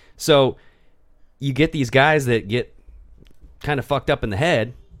 100%. So you get these guys that get kind of fucked up in the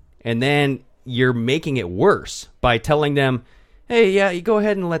head, and then you're making it worse by telling them, "Hey, yeah, you go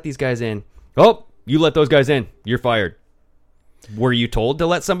ahead and let these guys in." Oh, you let those guys in, you're fired. Were you told to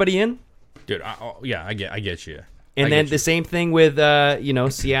let somebody in? Dude, I get you. And then the same thing with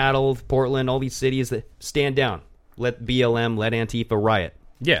Seattle, Portland, all these cities that stand down. Let BLM, let Antifa riot.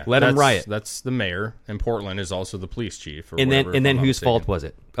 Yeah, let them riot. That's the mayor, and Portland is also the police chief. And then whose fault was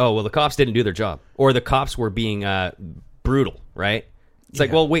it? Oh, well, the cops didn't do their job, or the cops were being brutal, right? It's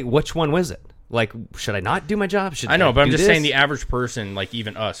like, well, wait, which one was it? Like, should I not do my job? I know, but I'm just saying the average person, like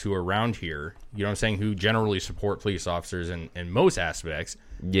even us who are around here, you know what I'm saying, who generally support police officers in most aspects.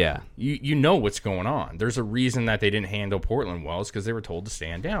 Yeah. You know what's going on. There's a reason that they didn't handle Portland well is because they were told to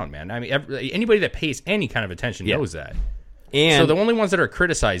stand down, man. I mean, anybody that pays any kind of attention knows that. And so the only ones that are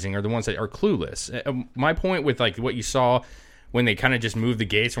criticizing are the ones that are clueless. My point with, like, what you saw when they kind of just moved the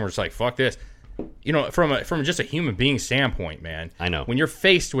gates and were just like, fuck this. You know, from just a human being standpoint, man. I know. When you're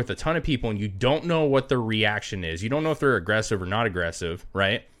faced with a ton of people and you don't know what their reaction is, you don't know if they're aggressive or not aggressive,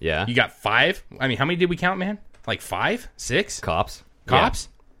 right? Yeah. You got 5. I mean, how many did we count, man? Like 5? 6? Cops? Yeah.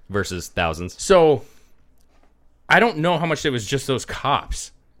 Versus thousands. So, I don't know how much it was just those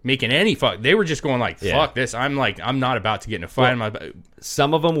cops making any fuck. They were just going like, fuck this. I'm not about to get in a fight. Well,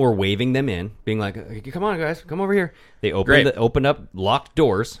 some of them were waving them in, being like, come on, guys, come over here. They opened up locked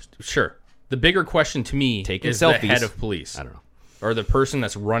doors. Sure. The bigger question to me is selfies. The head of police. I don't know. Or the person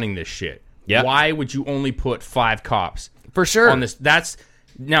that's running this shit. Yeah. Why would you only put 5 cops? For sure. On this?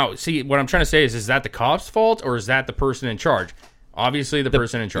 Now, see, what I'm trying to say is that the cop's fault or is that the person in charge? Obviously, the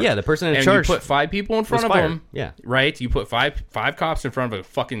person in charge. Yeah, the person in and charge. You put 5 people in front of them. Yeah. Right? You put five cops in front of a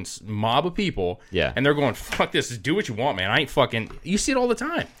fucking mob of people. Yeah. And they're going, fuck this. Do what you want, man. I ain't fucking... You see it all the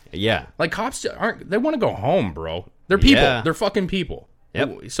time. Yeah. Like, cops aren't... They want to go home, bro. They're people. Yeah. They're fucking people.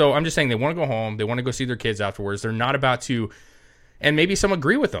 Yep. So I'm just saying they want to go home. They want to go see their kids afterwards. They're not about to... And maybe some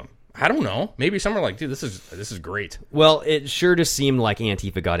agree with them. I don't know. Maybe some are like, dude, this is great. Well, it sure just seemed like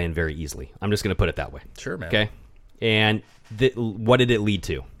Antifa got in very easily. I'm just going to put it that way. Sure, man. Okay? And... what did it lead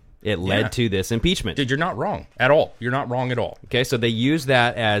to? It led to this impeachment. Dude, you're not wrong at all. You're not wrong at all. Okay, so they used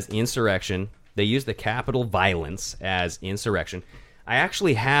that as insurrection. They used the Capitol violence as insurrection. I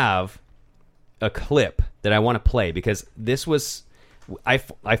actually have a clip that I want to play because this was... I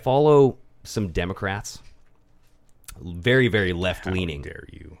follow some Democrats, very, very left-leaning. How dare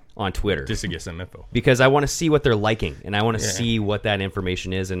you. On Twitter. Just to get some info. Because I want to see what they're liking, and I want to see what that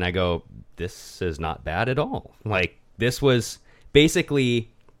information is, and I go, this is not bad at all. Like, this was basically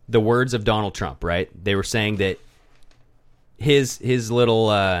the words of Donald Trump, right? They were saying that his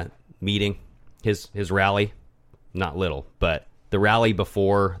little meeting, his rally, not little, but the rally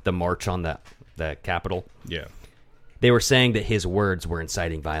before the march on the Capitol. Yeah. They were saying that his words were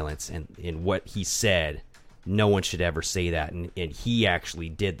inciting violence, and in what he said, no one should ever say that, and he actually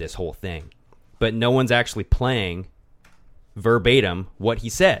did this whole thing. But no one's actually playing verbatim what he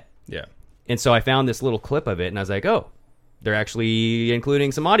said. Yeah. And so I found this little clip of it, and I was like, oh, they're actually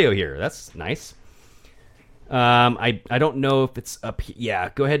including some audio here. That's nice. I don't know if it's up here. Yeah,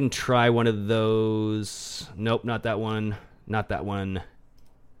 go ahead and try one of those. Nope, not that one. Not that one.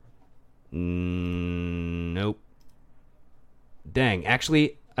 Nope. Dang,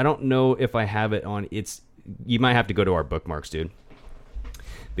 actually, I don't know if I have it on. You might have to go to our bookmarks, dude.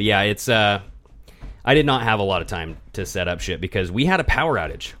 But yeah, it's I did not have a lot of time to set up shit because we had a power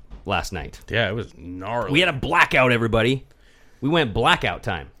outage last night. Yeah, it was gnarly. We had a blackout, everybody. We went blackout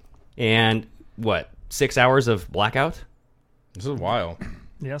time. And what, 6 hours of blackout? This is a while.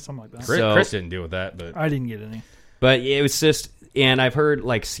 Yeah, something like that. Chris didn't deal with that, but I didn't get any. But it was just, and I've heard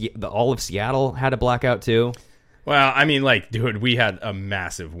like all of Seattle had a blackout too. Well, I mean, like, dude, we had a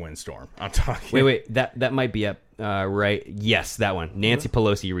massive windstorm. I'm talking. Wait, that might be up, right? Yes, that one. Nancy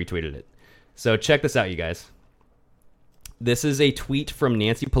Pelosi retweeted it. So check this out, you guys. This is a tweet from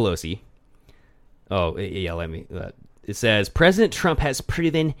Nancy Pelosi. Oh, yeah, let me. It says, President Trump has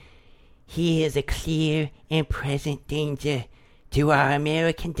proven he is a clear and present danger to our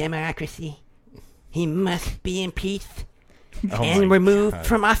American democracy. He must be impeached and removed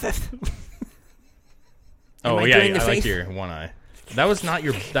from office. Oh yeah, I like your one eye. That was not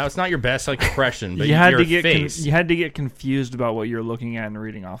your best like impression, but you had your to get face. You had to get confused about what you're looking at and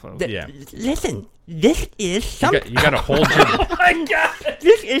reading off of. Yeah. Listen, this is something. You got to hold your. Oh my god!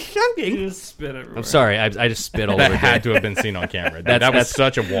 This is something. You just spit everywhere. I'm sorry, I just spit all over. That had to have been seen on camera. That was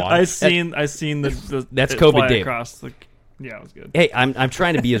such a wad. I seen the that's COVID Dave. Across yeah, it was good. Hey, I'm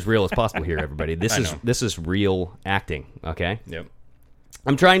trying to be as real as possible here, everybody. This is real acting, okay? Yep.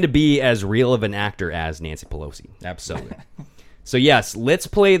 I'm trying to be as real of an actor as Nancy Pelosi. Absolutely. So yes, let's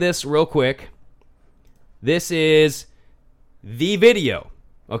play this real quick. This is the video,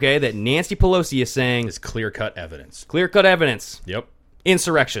 okay, that Nancy Pelosi is saying is clear-cut evidence. Clear-cut evidence. Yep.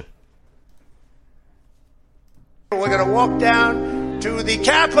 Insurrection. We're going to walk down to the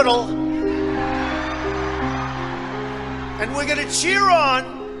Capitol, and we're going to cheer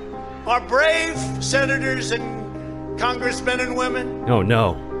on our brave senators and congressmen and women. Oh,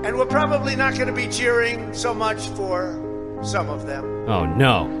 no. And we're probably not going to be cheering so much for some of them. Oh,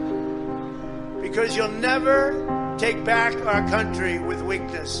 no. Because you'll never take back our country with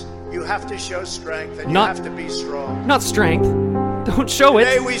weakness. You have to show strength, and you have to be strong. Not strength. Don't show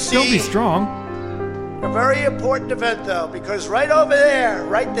Today it. We see Don't be strong. A very important event, though, because right over there,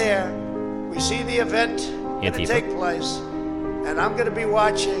 right there, we see the event going to take place. And I'm going to be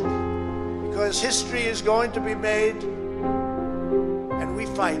watching because history is going to be made. And we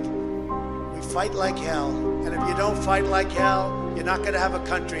fight. We fight like hell. And if you don't fight like hell, you're not going to have a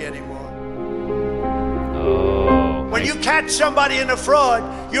country anymore. Oh. When you catch somebody in a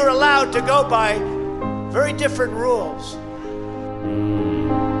fraud, you're allowed to go by very different rules.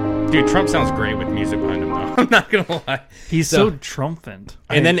 Dude, Trump sounds great with music behind him, though. I'm not gonna lie. He's so triumphant.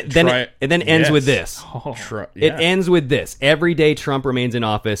 And then ends with this. It ends with this. Every day Trump remains in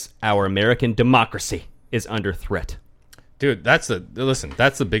office, our American democracy is under threat. Dude, that's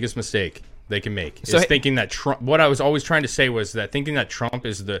the biggest mistake they can make. Is thinking that Trump. What I was always trying to say was that thinking that Trump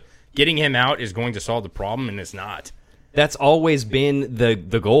is getting him out is going to solve the problem, and it's not. That's always been the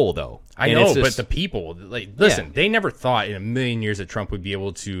goal, though. I know, but the people, listen, they never thought in a million years that Trump would be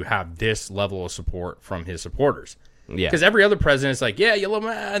able to have this level of support from his supporters. Yeah. Because every other president's like, yeah, you love him,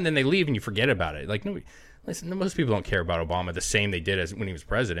 and then they leave and you forget about it. Like, no, listen, most people don't care about Obama the same they did as when he was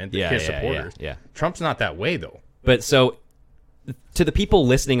president. His supporters. Yeah. Trump's not that way, though. But so, to the people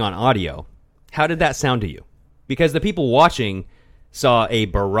listening on audio, how did that sound to you? Because the people watching saw a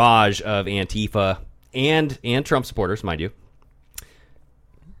barrage of Antifa and Trump supporters, mind you,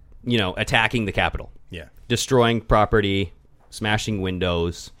 attacking the Capitol. Yeah. Destroying property, smashing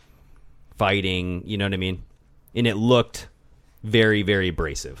windows, fighting, you know what I mean? And it looked very, very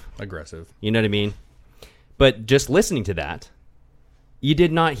abrasive. Aggressive. You know what I mean? But just listening to that, you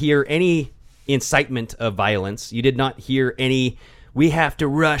did not hear any incitement of violence. You did not hear any, we have to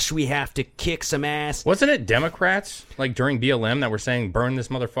rush, we have to kick some ass. Wasn't it Democrats, like during BLM, that were saying, burn this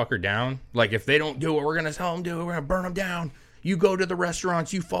motherfucker down? Like, if they don't do what we're going to tell them to do, we're going to burn them down. You go to the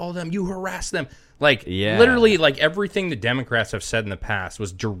restaurants, you follow them, you harass them. Like, literally, like, everything the Democrats have said in the past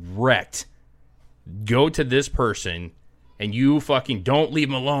was direct. Go to this person, and you fucking don't leave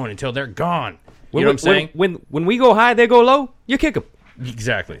them alone until they're gone. You know what I'm saying? When we go high, they go low, you kick them.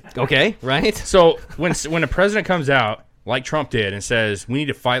 Exactly. Okay, right? So when a president comes out, like Trump did, and says, we need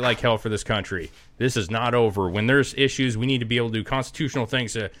to fight like hell for this country. This is not over. When there's issues, we need to be able to do constitutional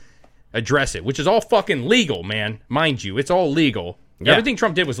things to address it, which is all fucking legal, man. Mind you, it's all legal. Yeah. Everything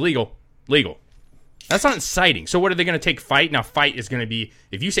Trump did was legal. That's not inciting. So what are they going to take fight? Now fight is going to be,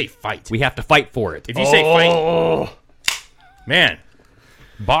 if you say fight. We have to fight for it. If you say fight, man,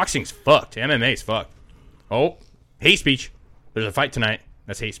 boxing's fucked. MMA's fucked. Oh, hate speech. There's a fight tonight.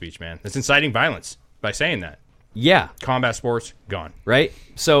 That's hate speech, man. That's inciting violence by saying that. Yeah. Combat sports, gone. Right?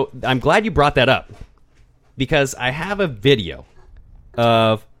 So I'm glad you brought that up because I have a video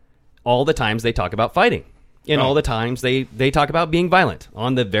of all the times they talk about fighting and all the times they talk about being violent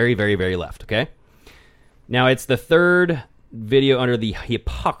on the very, very, very left, okay? Now, it's the third video under the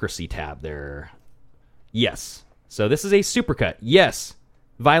hypocrisy tab there. Yes. So this is a supercut. Yes.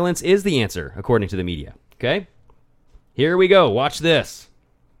 Violence is the answer, according to the media, okay? Here we go. Watch this.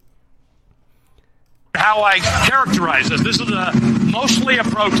 How I characterize this. This is mostly a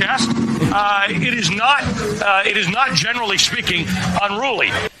protest. It is not, generally speaking,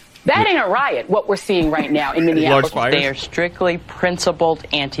 unruly. That ain't a riot, what we're seeing right now in Minneapolis. They are strictly principled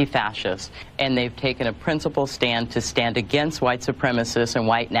anti-fascists, and they've taken a principled stand to stand against white supremacists and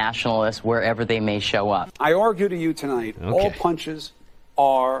white nationalists wherever they may show up. I argue to you tonight, all punches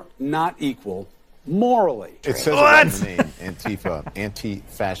are not equal morally. It says it in the name, Antifa,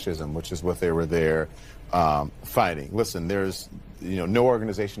 anti-fascism, which is what they were there fighting. Listen, there's no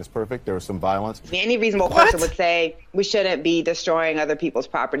organization is perfect. There was some violence. Any reasonable person would say we shouldn't be destroying other people's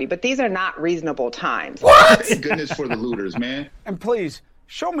property, but these are not reasonable times. What? Thank goodness for the looters, man. And please,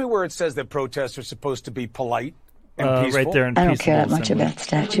 show me where it says that protests are supposed to be polite and peaceful. Right there in I don't care that much about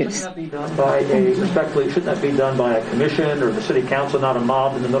statues. Shouldn't that be done by a commission or the city council, not a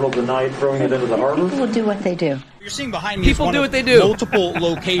mob in the middle of the night throwing it into the harbor? People will do what they do. You're seeing behind me People do what they do. Multiple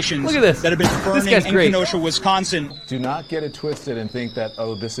locations Look at this. that have been burning in Kenosha, Wisconsin. Do not get it twisted and think that,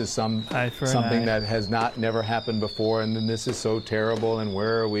 this is something that has never happened before, and then this is so terrible, and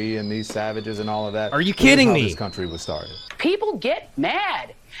where are we, and these savages and all of that. Are you kidding me? This country was started. People get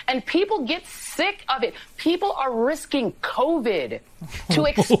mad, and people get sick of it. People are risking COVID to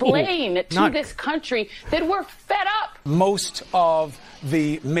explain to this country that we're fed up. Most of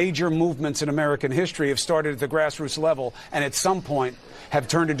the major movements in American history have started at the grassroots level and at some point have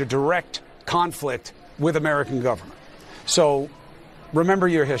turned into direct conflict with American government. So remember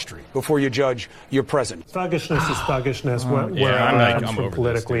your history before you judge your present. Thuggishness is thuggishness wherever it comes from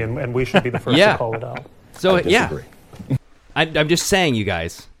politically, and we should be the first to call it out. So, I'm just saying, you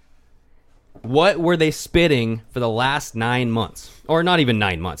guys, what were they spitting for the last 9 months? Or not even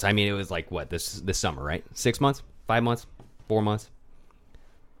 9 months. I mean, it was like, this summer, right? 6 months? 5 months? 4 months?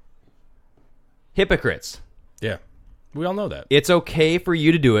 Hypocrites. Yeah. We all know that. It's okay for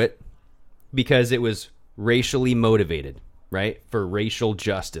you to do it because it was racially motivated, right? For racial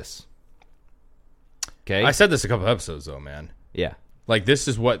justice. Okay? I said this a couple episodes, though, man. Yeah. Like, this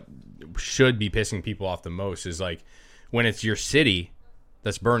is what should be pissing people off the most is, like, when it's your city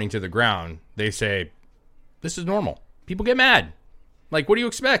that's burning to the ground, they say, this is normal. People get mad. Like, what do you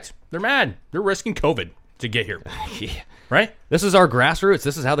expect? They're mad. They're risking COVID to get here. Yeah. Right? This is our grassroots.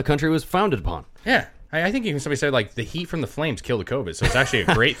 This is how the country was founded upon. Yeah. I think even somebody said, like, the heat from the flames killed the COVID, so it's actually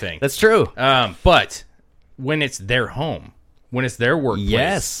a great thing. That's true. But when it's their home, when it's their workplace,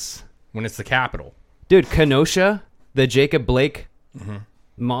 yes, when it's the Capitol. Dude, Kenosha, the Jacob Blake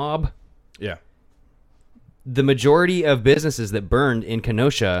mob. Yeah. The majority of businesses that burned in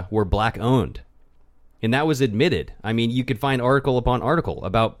Kenosha were black-owned. And that was admitted. I mean, you could find article upon article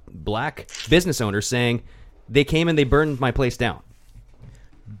about black business owners saying, they came and they burned my place down.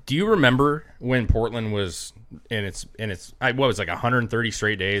 Do you remember when Portland was in its what was it, like 130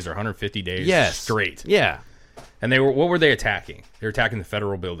 straight days or 150 days straight? Yeah. And what were they attacking? They were attacking the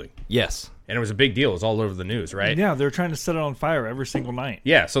federal building. Yes. And it was a big deal. It was all over the news, right? Yeah, they were trying to set it on fire every single night.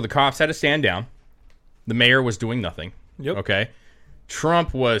 Yeah, so the cops had to stand down. The mayor was doing nothing. Yep. Okay.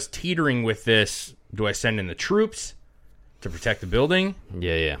 Trump was teetering with this, do I send in the troops to protect the building?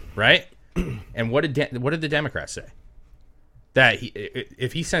 Yeah. Right? And what did the Democrats say? That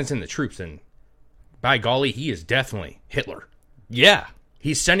if he sends in the troops, then by golly, he is definitely Hitler. Yeah.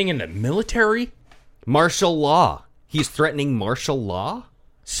 He's sending in the military? Martial law. He's threatening martial law?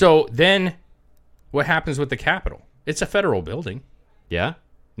 So then what happens with the Capitol? It's a federal building. Yeah.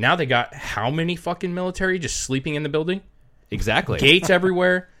 Now they got how many fucking military just sleeping in the building? Exactly. Gates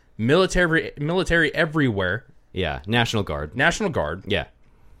everywhere. Military everywhere. Yeah. National Guard. Yeah.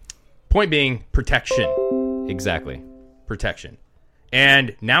 Point being, protection. Exactly. Protection.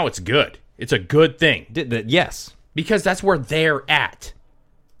 And now it's good. It's a good thing. Yes. Because that's where they're at.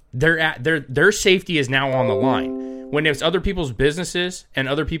 Their safety is now on the line. When it's other people's businesses and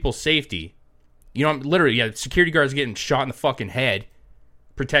other people's safety, literally, security guards getting shot in the fucking head,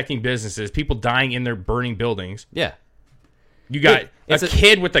 protecting businesses, people dying in their burning buildings. Yeah. You got a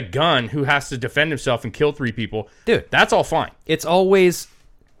kid with a gun who has to defend himself and kill 3 people. Dude, that's all fine. It's always,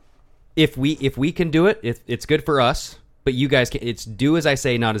 if we can do it, it's good for us. But you guys can. It's do as I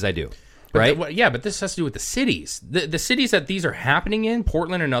say, not as I do. Right? But this has to do with the cities. The cities that these are happening in,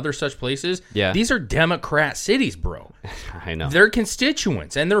 Portland and other such places, these are Democrat cities, bro. I know. They're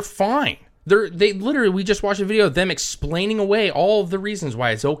constituents, and they're fine. They literally, we just watched a video of them explaining away all of the reasons why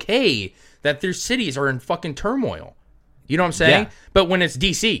it's okay that their cities are in fucking turmoil. You know what I'm saying? Yeah. But when it's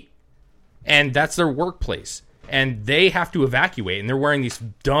D.C., and that's their workplace, and they have to evacuate, and they're wearing these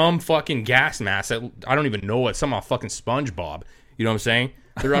dumb fucking gas masks that I don't even know what, somehow fucking SpongeBob. You know what I'm saying?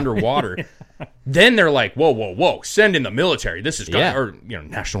 They're underwater. Then they're like, whoa, send in the military. This is or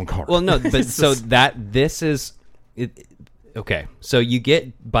National Guard. Well, no, but so this is okay. So you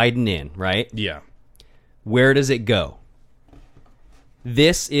get Biden in, right? Yeah. Where does it go?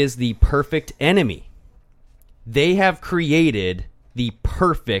 This is the perfect enemy. They have created the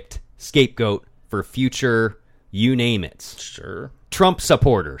perfect scapegoat for future, you name it. Sure. Trump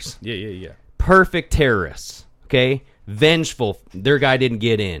supporters. Yeah. Perfect terrorists. Okay? Vengeful. Their guy didn't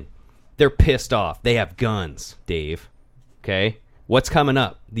get in. They're pissed off. They have guns, Dave. Okay? What's coming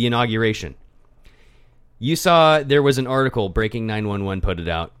up? The inauguration. You saw there was an article, Breaking 911 put it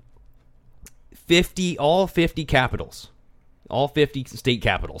out. All 50 capitals, all 50 state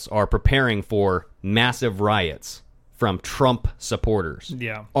capitals are preparing for massive riots from Trump supporters.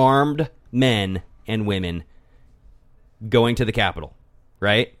 Yeah. Armed men and women going to the Capitol,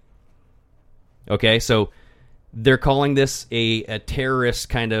 right? Okay, so they're calling this a terrorist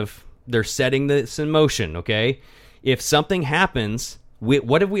kind of, they're setting this in motion, okay? If something happens,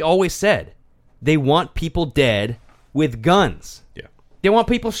 what have we always said? They want people dead with guns. Yeah. They want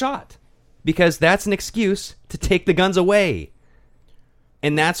people shot because that's an excuse to take the guns away.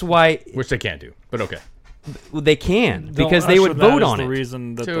 And that's why... Which they can't do, but okay. They can, because they would vote on it. That's the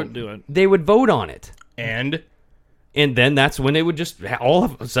reason that they'll do it. They would vote on it. And then that's when it would just all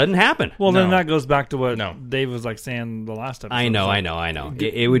of a sudden happen. Well, then that goes back to what Dave was like saying the last episode. I know.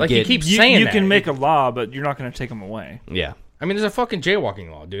 It would like get... He keeps saying you that. can make a law, but you're not going to take them away. Yeah. I mean, there's a fucking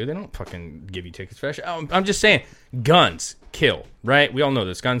jaywalking law, dude. They don't fucking give you tickets for that shit. I'm just saying, guns kill, right? We all know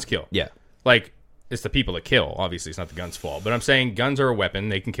this. Guns kill. Yeah. Like, it's the people that kill. Obviously, it's not the gun's fault. But I'm saying guns are a weapon.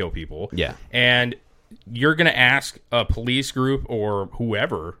 They can kill people. Yeah. And you're going to ask a police group or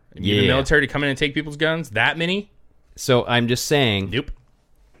whoever, the military, to come in and take people's guns? That many? So I'm just saying... Nope.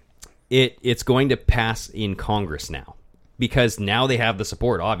 It's going to pass in Congress now. Because now they have the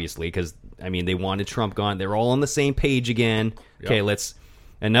support, obviously, because... I mean, they wanted Trump gone. They're all on the same page again. Okay,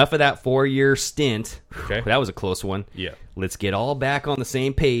 enough of that 4-year stint. Okay. That was a close one. Yeah. Let's get all back on the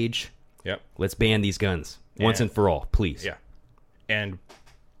same page. Yep. Let's ban these guns once and for all, please. Yeah. And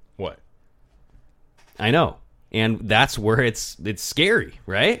what? I know. And that's where it's scary,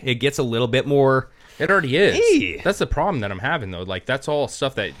 right? It gets a little bit more... It already is. Hey. That's the problem that I'm having, though. Like, that's all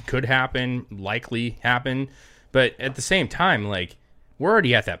stuff that could happen, likely happen. But at the same time, like... We're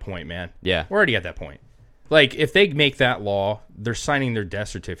already at that point, man. Yeah. We're already at that point. Like, if they make that law, they're signing their death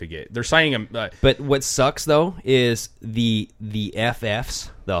certificate. They're signing a... But what sucks, though, is the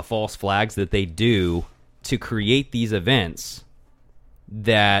FFs, the false flags that they do to create these events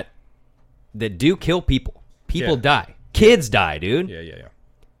that do kill people. People die. Kids die, dude. Yeah.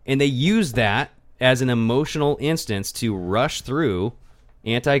 And they use that as an emotional instance to rush through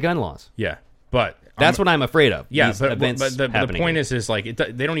anti-gun laws. Yeah, but... That's what I'm afraid of. Yeah, these but events the point again. is like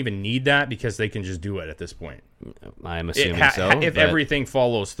they don't even need that because they can just do it at this point. I'm assuming so. If everything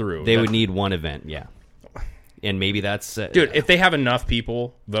follows through, they would need one event. Yeah, and maybe that's dude. If they have enough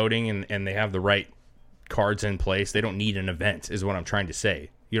people voting and they have the right cards in place, they don't need an event. Is what I'm trying to say.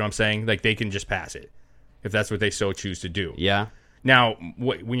 You know what I'm saying? Like they can just pass it if that's what they so choose to do. Yeah. Now,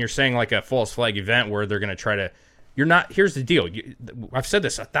 when you're saying like a false flag event where they're going to try to. You're not. Here's the deal. I've said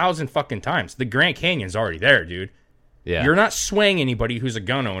this 1,000 fucking times. The Grand Canyon's already there, dude. Yeah. You're not swaying anybody who's a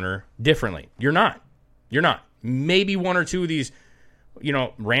gun owner differently. You're not. Maybe one or two of these,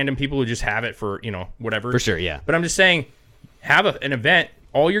 random people who just have it for, whatever. For sure, yeah. But I'm just saying, have an event.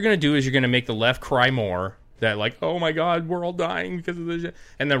 All you're going to do is you're going to make the left cry more. That like, oh my God, we're all dying because of this.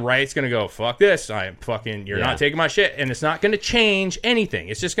 And the right's going to go, fuck this. You're not taking my shit. And it's not going to change anything.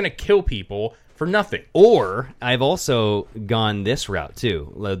 It's just going to kill people. For nothing. Or I've also gone this route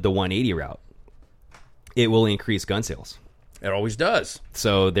too, the 180 route. It will increase gun sales. It always does.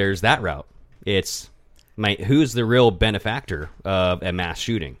 So there's that route. It's who's the real benefactor of a mass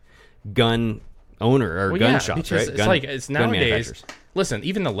shooting? Gun owner or gun shops, right? It's nowadays. Listen,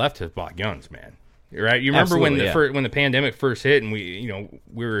 even the left has bought guns, man. Right? You remember when the pandemic first hit and we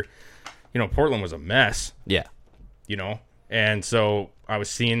were Portland was a mess. Yeah. And so I was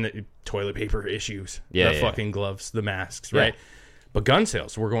seeing the toilet paper issues, fucking gloves, the masks, right? But gun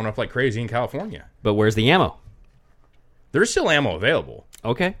sales were going up like crazy in California. But where's the ammo? There's still ammo available.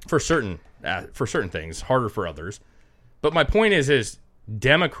 Okay. For certain things, harder for others. But my point is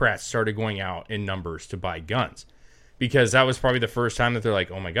Democrats started going out in numbers to buy guns. Because that was probably the first time that they're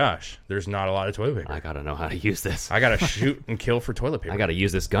like, oh my gosh, there's not a lot of toilet paper. I got to know how to use this. I got to shoot and kill for toilet paper. I got to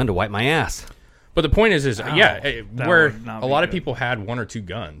use this gun to wipe my ass. But the point is where a lot of people had one or two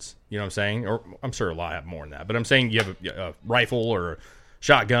guns, you know what I'm saying? Or I'm sure a lot have more than that. But I'm saying you have a rifle or a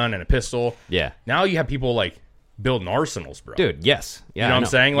shotgun and a pistol. Yeah. Now you have people like building arsenals, bro. Dude, yes. Yeah, you know I what I'm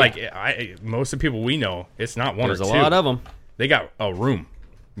saying? Like, Yeah. most of the people we know, it's not one There's or two. a lot of them. They got a room.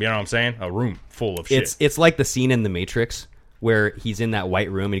 You know what I'm saying? A room full of shit. It's like the scene in The Matrix where he's in that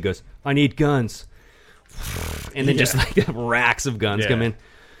white room and he goes, I need guns. And then just like racks of guns come in.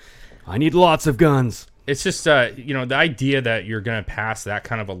 I need lots of guns. It's just, the idea that you're going to pass that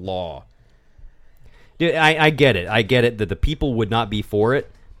kind of a law. Dude, I get it. I get it that the people would not be for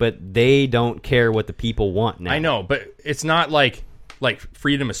it, but they don't care what the people want now. I know, but it's not like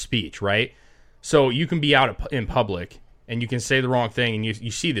freedom of speech, right? So you can be out in public and you can say the wrong thing, and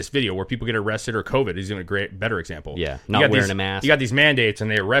you see this video where people get arrested, or COVID is even a better example. Yeah, not wearing a mask. You got these mandates,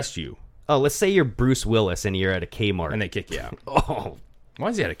 and they arrest you. Oh, let's say you're Bruce Willis and you're at a Kmart. And they kick you out. Oh. Why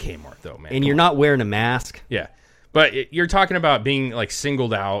is he at a Kmart, though, man? And you're not wearing a mask. Yeah. But you're talking about being, like,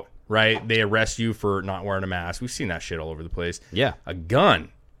 singled out, right? They arrest you for not wearing a mask. We've seen that shit all over the place. Yeah. A gun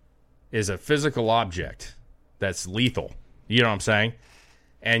is a physical object that's lethal. You know what I'm saying?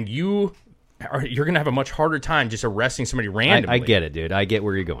 And you're going to have a much harder time just arresting somebody randomly. I get it, dude. I get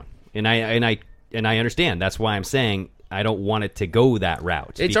where you're going. And I understand. That's why I'm saying I don't want it to go that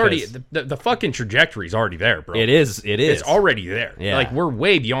route. It's already the fucking trajectory is already there, bro. It is. It's already there. Yeah. Like, we're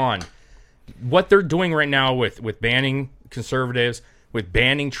way beyond what they're doing right now with banning conservatives, with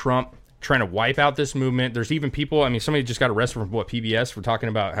banning Trump, trying to wipe out this movement. There's even people. I mean, somebody just got arrested from PBS for talking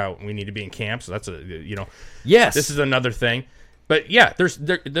about how we need to be in camps. So that's yes. This is another thing. But yeah,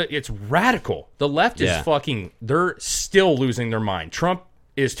 it's radical. The left is they're still losing their mind. Trump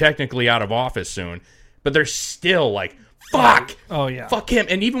is technically out of office soon, but they're still like, fuck. Oh, yeah. Fuck him.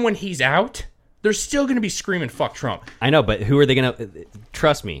 And even when he's out, they're still going to be screaming, fuck Trump. I know, but who are they going to...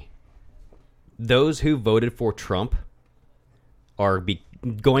 Trust me. Those who voted for Trump are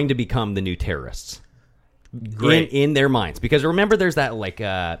going to become the new terrorists. Great. In their minds. Because remember, there's that, like...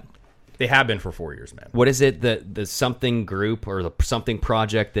 they have been for 4 years, man. What is it? The something group or the something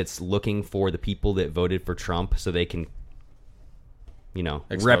project that's looking for the people that voted for Trump so they can...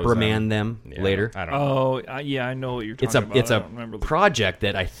 Expose reprimand them later. I don't know. Oh, yeah, I know what you're talking about. It's a project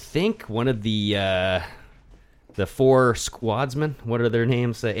that I think one of the four squadsmen, what are their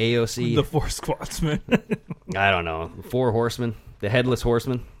names? The AOC? The four squadsmen. I don't know. Four horsemen. The headless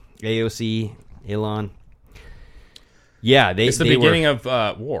horsemen. AOC, Elon. Yeah, it's the beginning of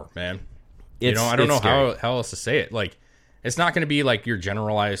war, man. I don't know how else to say it. Like, it's not going to be like your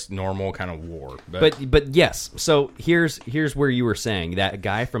generalized, normal kind of war. But yes. So here's where you were saying that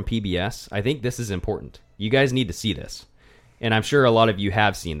guy from PBS. I think this is important. You guys need to see this, and I'm sure a lot of you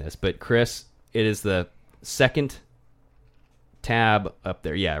have seen this. But Chris, it is the second tab up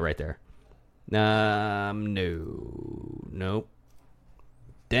there. Yeah, right there. Nope.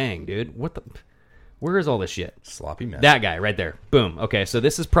 Dang, dude. What the? Where is all this shit? Sloppy mess. That guy right there. Boom. Okay, so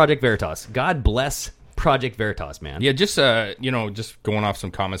this is Project Veritas. God bless Project Veritas, man. Yeah, just just going off some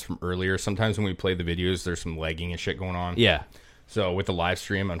comments from earlier. Sometimes when we play the videos, there's some lagging and shit going on. Yeah. So with the live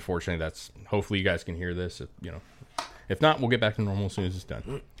stream, unfortunately, hopefully you guys can hear this. If not, we'll get back to normal as soon as it's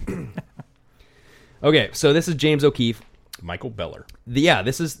done. Okay, so this is James O'Keefe. Michael Beller.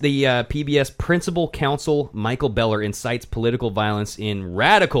 This is the PBS Principal Counsel. Michael Beller incites political violence in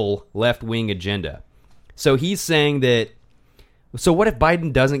radical left-wing agenda. So he's saying that... So what if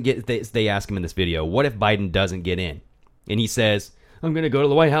Biden doesn't get... They ask him in this video, what if Biden doesn't get in? And he says, I'm going to go to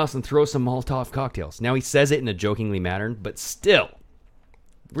the White House and throw some Molotov cocktails. Now he says it in a jokingly manner, but still.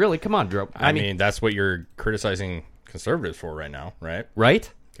 Really, come on, Drew. I mean, that's what you're criticizing conservatives for right now, right?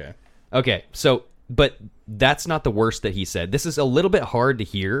 Right? Okay, so... But that's not the worst that he said. This is a little bit hard to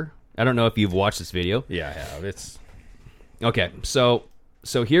hear. I don't know if you've watched this video. Yeah, I have. It's... Okay, so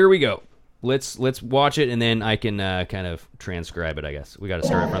here we go. Let's watch it, and then I can kind of transcribe it, I guess. We got to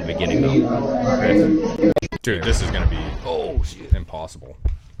start from the beginning, though. Dude, this is going to be impossible.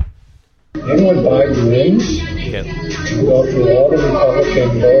 Then when Biden wins, we go through all the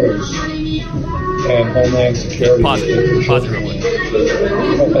Republican voters and Homeland Security. Pause it real quick.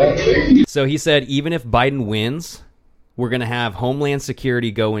 Okay. So he said, even if Biden wins, we're going to have Homeland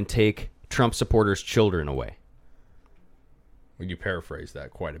Security go and take Trump supporters' children away. Well, you paraphrase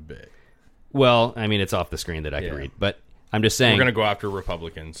that quite a bit. Well, I mean, it's off the screen that I can read, but I'm just saying. We're going to go after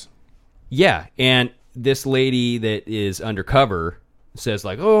Republicans. Yeah, and this lady that is undercover says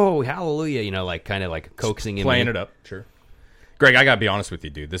like, oh, hallelujah, kind of like coaxing him. Playing it up, sure. Greg, I got to be honest with you,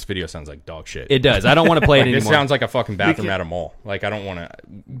 dude. This video sounds like dog shit. It does. I don't want to play it anymore. This sounds like a fucking bathroom at a mall. Like, I don't want to...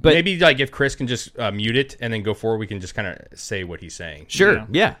 But maybe, if Chris can just mute it and then go forward, we can just kind of say what he's saying. Sure,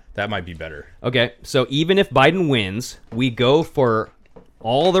 yeah. That might be better. Okay, so even if Biden wins, we go for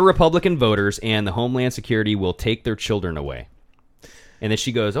all the Republican voters and the Homeland Security will take their children away. And then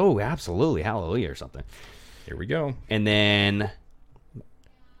she goes, oh, absolutely, hallelujah, or something. Here we go. And then...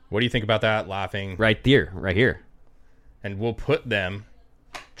 What do you think about that? Laughing. Right here. And we'll put them,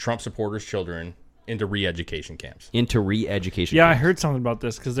 Trump supporters' children, into re-education camps. Yeah, I heard something about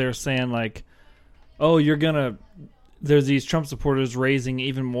this because they were saying, like, oh, there's these Trump supporters raising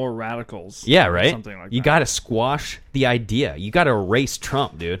even more radicals. Yeah, right? Something like that. You got to squash the idea. You got to erase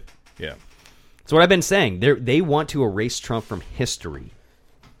Trump, dude. Yeah. That's what I've been saying. They want to erase Trump from history.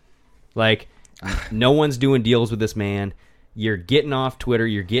 Like, no one's doing deals with this man. You're getting off Twitter.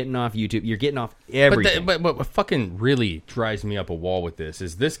 You're getting off YouTube. You're getting off everything. But what fucking really drives me up a wall with this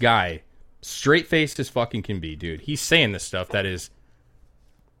is this guy, straight-faced as fucking can be, dude. He's saying this stuff that is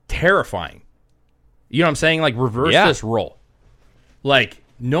terrifying. You know what I'm saying? Like, reverse this role. Like,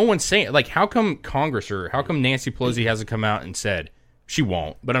 no one's saying... Like, how come Congress or how come Nancy Pelosi hasn't come out and said... She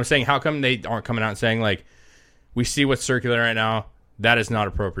won't. But I'm saying, how come they aren't coming out and saying, like, we see what's circulating right now. That is not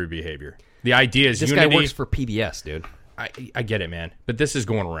appropriate behavior. The idea is this unity. Guy works for PBS, dude. I get it, man. But this is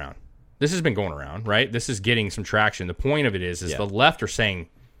going around. This has been going around, right? This is getting some traction. The point of it is the left are saying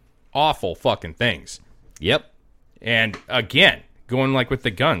awful fucking things. Yep. And again, going like with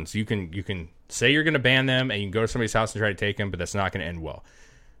the guns, you can say you're going to ban them and you can go to somebody's house and try to take them, but that's not going to end well.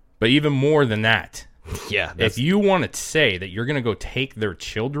 But even more than that, if you want to say that you're going to go take their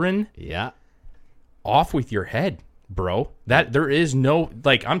children, off with your head, bro. That there is no,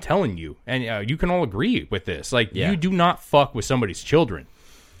 like, I'm telling you, and you can all agree with this. Like, you do not fuck with somebody's children.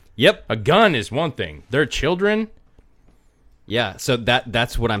 Yep. A gun is one thing. Their children. Yeah. So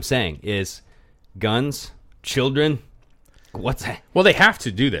that's what I'm saying is guns, children. What's that? Well, they have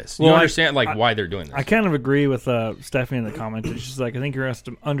to do this. You understand why they're doing this. I kind of agree with Stephanie in the comments. She's like, I think you're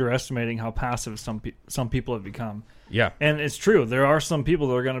underestimating how passive some people have become. Yeah. And it's true. There are some people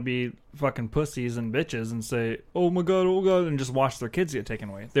that are going to be fucking pussies and bitches and say, oh my God, and just watch their kids get taken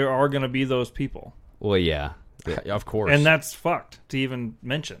away. There are going to be those people. Well, yeah. Of course. And that's fucked to even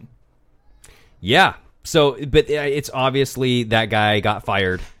mention. Yeah. So, but it's obviously that guy got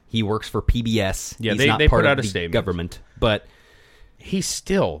fired. He works for PBS. Yeah, He's not they part put out of a the statement. Government. But he's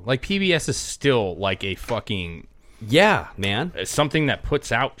still, like, PBS is still like a fucking... Yeah, man. Something that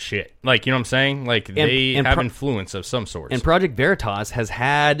puts out shit. Like, you know what I'm saying? Like, they have influence of some sort. And Project Veritas has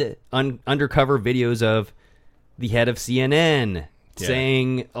had undercover videos of the head of CNN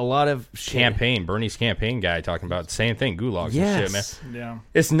saying a lot of shit. Bernie's campaign guy talking about the same thing, gulags and shit, man. Yeah.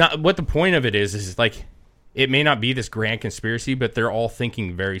 It's not, what the point of it is like, it may not be this grand conspiracy, but they're all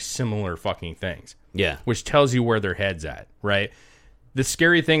thinking very similar fucking things. Yeah. Which tells you where their head's at, right? The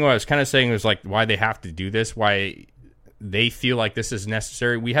scary thing, what I was kind of saying was, like, why they have to do this, why they feel like this is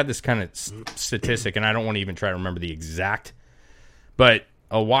necessary. We had this kind of statistic, and I don't want to even try to remember the exact, but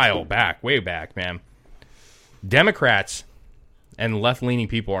a while back, way back, man, Democrats and left-leaning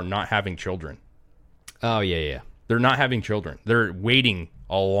people are not having children. Oh, yeah. They're not having children. They're waiting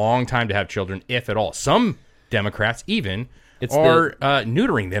a long time to have children, if at all. Some Democrats even are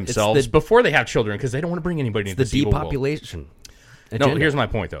neutering themselves before they have children because they don't want to bring anybody into the depopulation. No, here's my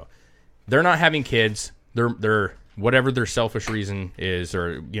point, though. They're not having kids. They're whatever their selfish reason is,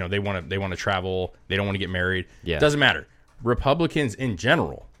 or, you know, they want to travel. They don't want to get married. Yeah. Doesn't matter. Republicans in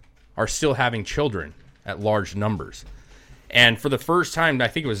general are still having children at large numbers. And for the first time, I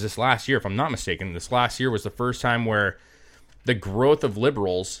think it was this last year, if I'm not mistaken, this last year was the first time where the growth of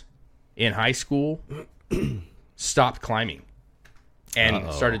liberals in high school stopped climbing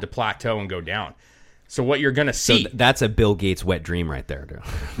and started to plateau and go down. So what you're going to see... So that's a Bill Gates wet dream right there, dude.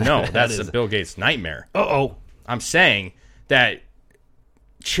 No, that's a Bill Gates nightmare. Uh-oh. I'm saying that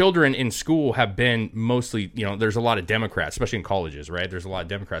children in school have been mostly, you know, there's a lot of Democrats, especially in colleges, right? There's a lot of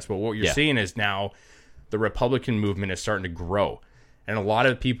Democrats. But what you're seeing is now the Republican movement is starting to grow. And a lot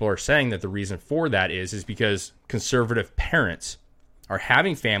of people are saying that the reason for that is because conservative parents are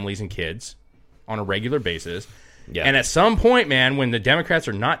having families and kids on a regular basis. Yeah. And at some point, man, when the Democrats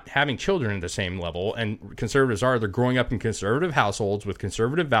are not having children at the same level and conservatives are, they're growing up in conservative households with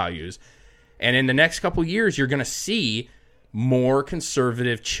conservative values. And in the next couple of years, you're going to see more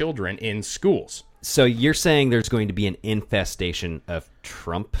conservative children in schools. So you're saying there's going to be an infestation of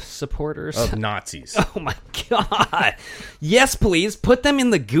Trump supporters? Of Nazis. Oh, my God. Yes, please. Put them in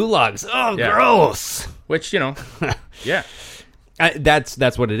the gulags. Oh, gross. Which, you know, yeah.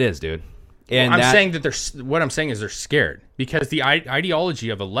 That's what it is, dude. And I'm saying that what I'm saying is they're scared because the ideology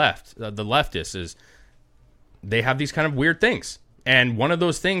of the leftists is they have these kind of weird things. And one of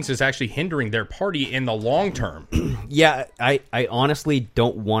those things is actually hindering their party in the long term. Yeah, I honestly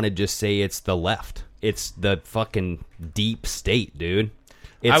don't want to just say it's the left. It's the fucking deep state, dude.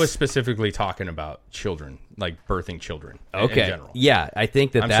 I was specifically talking about children, like birthing children in general. Yeah, I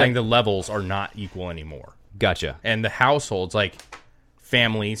think I'm saying the levels are not equal anymore. Gotcha. And the households, like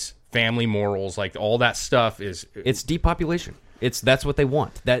families, family morals, like all that stuff is... It's depopulation. That's what they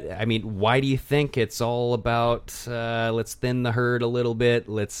want. Why do you think it's all about let's thin the herd a little bit?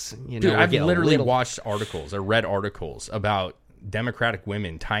 Dude, I've literally watched articles or read articles about Democratic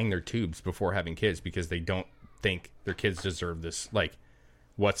women tying their tubes before having kids because they don't think their kids deserve this, like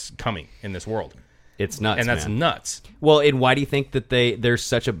what's coming in this world. It's nuts, and that's nuts. Well, and why do you think that there's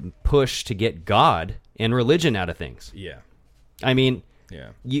such a push to get God and religion out of things? Yeah, I mean.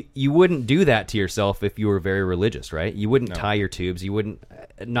 Yeah, you wouldn't do that to yourself if you were very religious, right? You wouldn't tie your tubes. You wouldn't.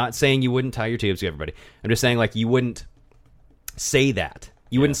 Not saying you wouldn't tie your tubes to everybody. I'm just saying, like, you wouldn't say that.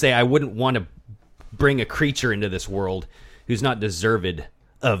 You wouldn't say, I wouldn't want to bring a creature into this world who's not deserved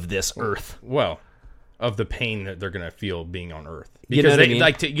of this earth. Well, of the pain that they're going to feel being on Earth, because you know what I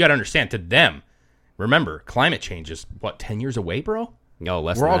mean? You got to understand, to them, remember, climate change is 10 years away, bro. No,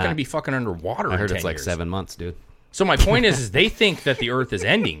 less. We're than all that. going to be fucking underwater. I heard in it's 10 like years. 7 months, dude. So my point is they think that the Earth is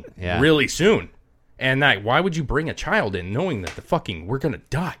ending really soon, and that why would you bring a child in knowing that we're going to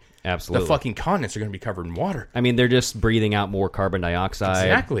die? Absolutely, the fucking continents are going to be covered in water. I mean, they're just breathing out more carbon dioxide.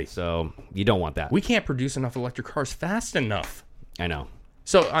 Exactly. So you don't want that. We can't produce enough electric cars fast enough. I know.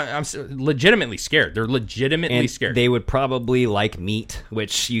 So I'm legitimately scared. They're legitimately scared. They would probably like meat,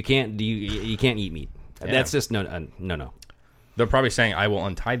 which you can't. You can't eat meat. Yeah. That's just no. They're probably saying, I will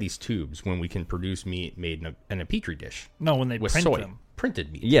untie these tubes when we can produce meat made in a petri dish. No, when they with print soy. them.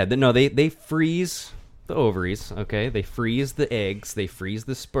 Printed meat. Yeah, they freeze the ovaries, okay? They freeze the eggs, they freeze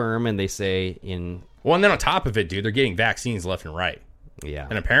the sperm, and they say Well, and then on top of it, dude, they're getting vaccines left and right. Yeah.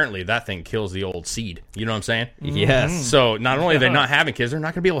 And apparently that thing kills the old seed. You know what I'm saying? Yes. So not only are they not having kids, they're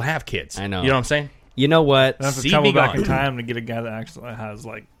not going to be able to have kids. I know. You know what I'm saying? You know what? I have to travel back in time to get a guy that actually has,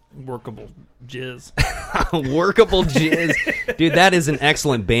 like, workable jizz. Workable jizz. Dude, that is an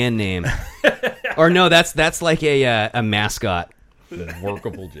excellent band name. Or no, that's like a mascot.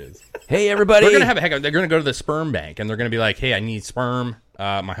 Workable jizz. Hey, everybody. They're going to go to the sperm bank, and they're going to be like, hey, I need sperm.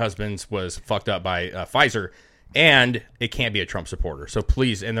 My husband's was fucked up by Pfizer, and it can't be a Trump supporter. So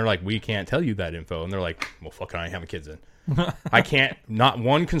please, and they're like, we can't tell you that info. And they're like, well, fuck it, I ain't having kids then. I can't, not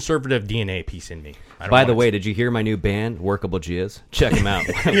one conservative DNA piece in me. By the way, did you hear my new band, Workable Jizz? Check them out.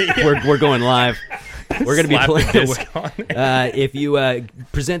 We're going live. We're going to be playing. If you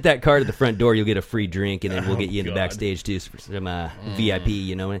present that card at the front door, you'll get a free drink, and then we'll get you in the backstage too for some VIP.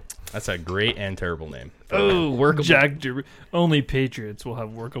 You know it. That's a great and terrible name. Oh, workable. Only Patriots will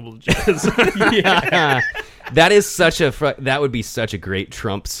have workable jizz. Yeah. That is that would be such a great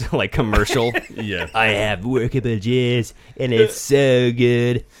Trump's commercial. Yeah. I have workable jizz, and it's so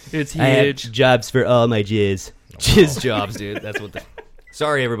good. It's huge. I have jobs for all my jizz. Jizz jobs, dude. That's what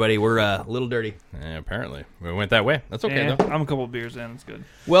Sorry, everybody. We're a little dirty. Yeah, apparently. We went that way. That's okay, though. I'm a couple beers in. It's good.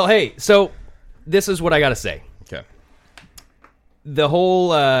 Well, hey, so this is what I got to say. Okay. The whole,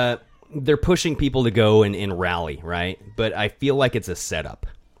 they're pushing people to go and rally, right? But I feel like it's a setup.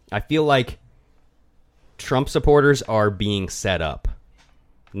 I feel like Trump supporters are being set up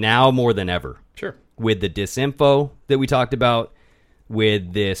now more than ever. Sure. With the disinfo that we talked about,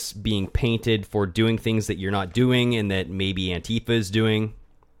 with this being painted for doing things that you're not doing and that maybe Antifa is doing,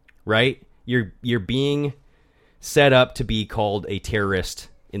 right? You're being set up to be called a terrorist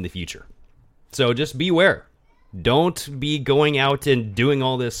in the future. So just beware. Don't be going out and doing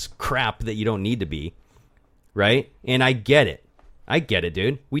all this crap that you don't need to be, right? And I get it. I get it,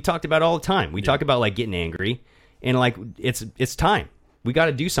 dude. We talked about it all the time. We talk about getting angry, and it's time. We got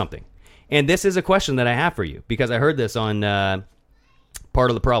to do something. And this is a question that I have for you because I heard this on Part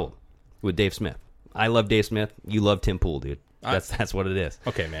of the Problem with Dave Smith. I love Dave Smith. You love Tim Pool, dude. That's what it is.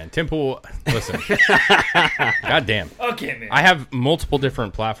 Okay, man. Tim Pool, listen. Goddamn. Okay, man. I have multiple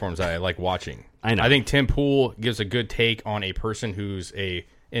different platforms that I like watching. I know. I think Tim Pool gives a good take on a person who's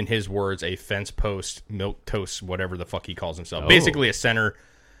in his words, a fence post, milk toast, whatever the fuck he calls himself. Oh. Basically a center,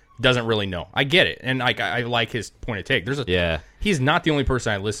 doesn't really know. I get it. And I like his point of take. He's not the only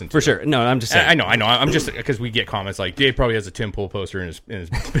person I listen to. For sure. No, I'm just saying. I know. I'm just, because we get comments like, Dave probably has a Tim Pool poster in his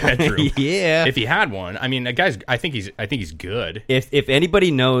bedroom. Yeah. If he had one, I mean, that guy's, I think he's good. If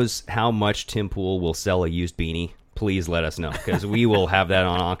anybody knows how much Tim Pool will sell a used beanie, please let us know because we will have that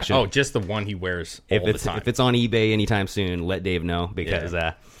on auction. Oh, just the one he wears all the time. If it's on eBay anytime soon, let Dave know because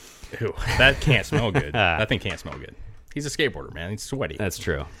Ew, that can't smell good. That thing can't smell good. He's a skateboarder, man. He's sweaty. That's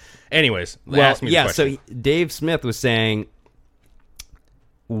true. Anyways, ask me the question. So Dave Smith was saying,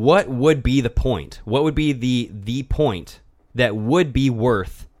 what would be the point? What would be the point that would be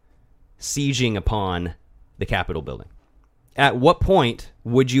worth sieging upon the Capitol building? At what point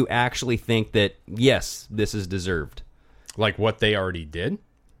would you actually think that, yes, this is deserved? Like what they already did?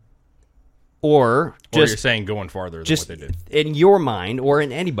 or you're saying going farther than just what they did. In your mind or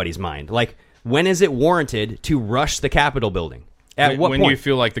in anybody's mind. Like, when is it warranted to rush the Capitol building? At what when point? you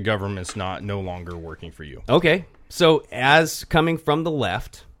feel like the government's no longer working for you. Okay. So as coming from the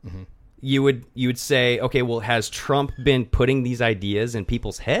left, you would say, okay, well, has Trump been putting these ideas in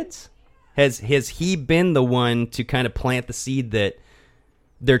people's heads? Has he been the one to kind of plant the seed that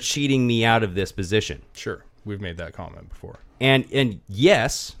they're cheating me out of this position? Sure. We've made that comment before. And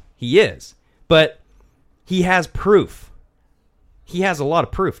yes, he is. But he has proof. He has a lot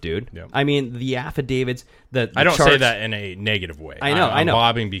of proof, dude. Yep. I mean, the affidavits, the I don't charts, say that in a negative way. I know. I'm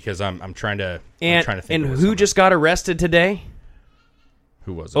bobbing because I'm trying to think. And who just got arrested today?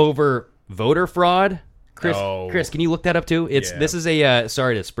 Who was it? Over voter fraud? Chris, Oh. Chris, can you look that up too? This is a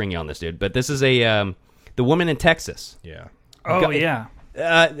sorry to spring you on this, dude, but this is a the woman in Texas. Yeah.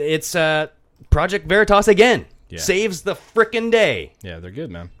 It's Project Veritas again. Yeah. Saves the frickin' day. Yeah, they're good,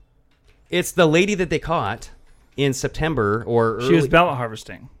 man. It's the lady that they caught in September or She was ballot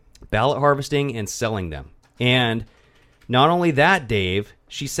harvesting. Ballot harvesting and selling them. And not only that, Dave,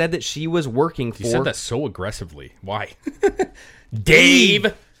 she said that she was working for... You said that so aggressively. Why?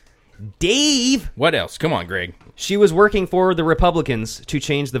 Dave! What else? Come on, Greg. She was working for the Republicans to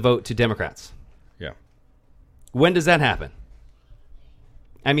change the vote to Democrats. Yeah. When does that happen?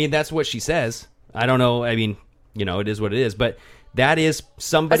 I mean, that's what she says. I don't know. I mean, it is what it is. But that is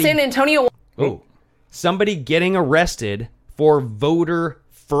somebody... San Antonio... Oh. Somebody getting arrested for voter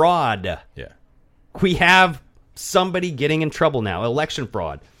fraud. Yeah. We have somebody getting in trouble now. Election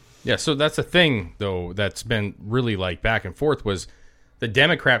fraud. Yeah, so that's the thing, though, that's been really like back and forth was the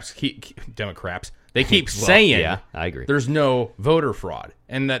Democrats they keep saying yeah, I agree. There's no voter fraud.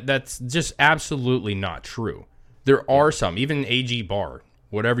 And that's just absolutely not true. There are some, even A.G. Barr,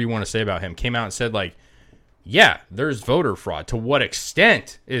 whatever you want to say about him, came out and said, like, yeah, there's voter fraud. To what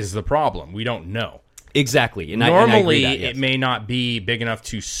extent is the problem? We don't know. Exactly. And Normally, I agree that, yes. it may not be big enough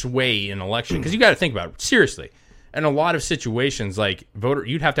to sway an election. Because you got to think about it. Seriously. In a lot of situations, like,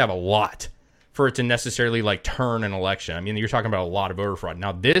 you'd have to have a lot for it to necessarily, like, turn an election. I mean, you're talking about a lot of voter fraud.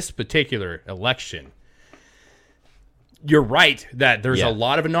 Now, this particular election, you're right that there's a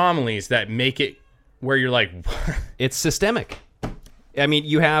lot of anomalies that make it where you're like... It's systemic. I mean,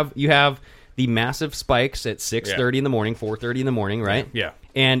 you have the massive spikes at 6:30 in the morning, 4:30 in the morning, right? Yeah.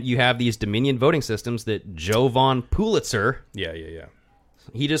 And you have these Dominion voting systems that Joe Von Pulitzer... Yeah.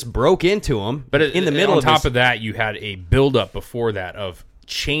 He just broke into them, but in the middle on of top of that, you had a buildup before that of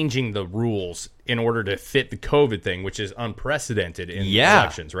changing the rules in order to fit the COVID thing, which is unprecedented in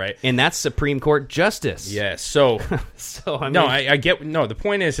elections, right? And that's Supreme Court justice. Yes. So, I mean, I get. No, the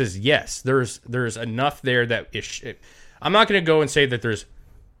point is yes, there's enough there that I'm not going to go and say that there's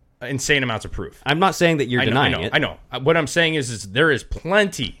insane amounts of proof. I'm not saying that you're denying it. I know. What I'm saying is there is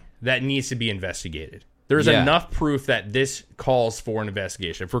plenty that needs to be investigated. There's enough proof that this calls for an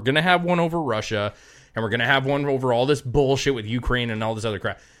investigation. If we're going to have one over Russia and we're going to have one over all this bullshit with Ukraine and all this other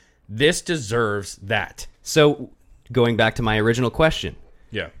crap, this deserves that. So, going back to my original question.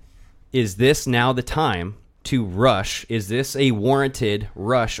 Yeah. Is this now the time to rush? Is this a warranted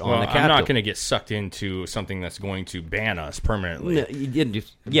rush on the Capitol? I'm not going to get sucked into something that's going to ban us permanently.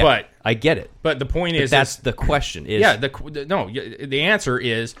 Yeah, but I get it. But the point is... That's the question. The answer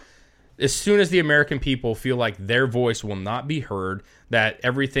is... As soon as the American people feel like their voice will not be heard, that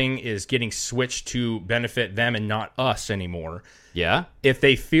everything is getting switched to benefit them and not us anymore. Yeah. If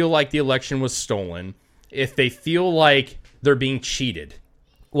they feel like the election was stolen, if they feel like they're being cheated.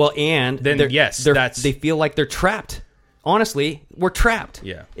 Well, and then they feel like they're trapped. Honestly, we're trapped.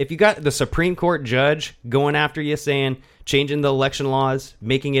 Yeah. If you got the Supreme Court judge going after you saying, changing the election laws,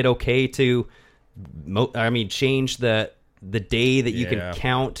 making it okay to, change the day that you can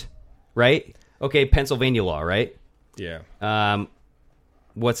count. Right? Okay, Pennsylvania law, right? Yeah.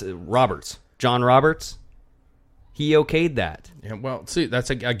 What's it? Roberts? John Roberts? He okayed that. Yeah, well, see,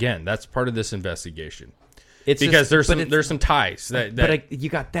 that's part of this investigation. It's because there's some ties. But you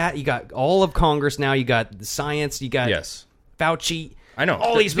got that. You got all of Congress now. You got science. You got Fauci. I know.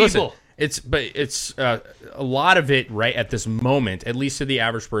 All these people. Listen, it's a lot of it right at this moment, at least to the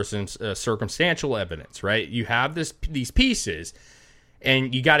average person's circumstantial evidence, right? You have these pieces...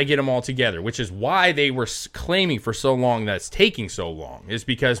 And you got to get them all together, which is why they were claiming for so long that it's taking so long. Is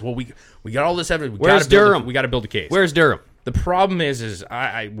because, well, we got all this evidence. Where's Durham? We got to build a case. Where's Durham? The problem is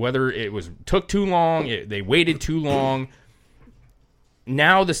whether it took too long, they waited too long.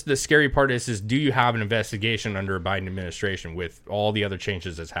 Now the scary part is do you have an investigation under a Biden administration with all the other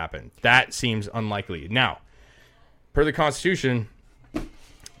changes that's happened? That seems unlikely. Now, per the Constitution,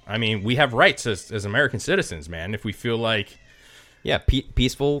 I mean, we have rights as American citizens, man. If we feel like... Yeah,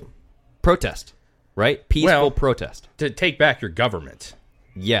 peaceful protest, right? Peaceful protest. To take back your government.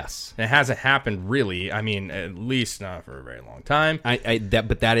 Yes. And it hasn't happened really, I mean, at least not for a very long time.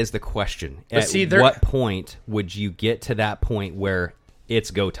 But that is the question. But At what point would you get to that point where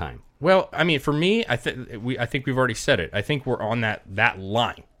it's go time? Well, I mean, for me, I think we've already said it. I think we're on that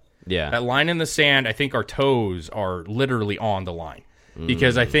line. Yeah. That line in the sand, I think our toes are literally on the line.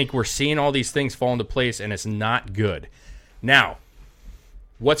 Because I think we're seeing all these things fall into place, and it's not good. Now,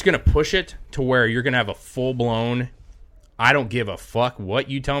 what's going to push it to where you're going to have a full-blown, I don't give a fuck what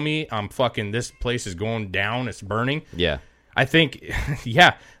you tell me, this place is going down, it's burning. Yeah. I think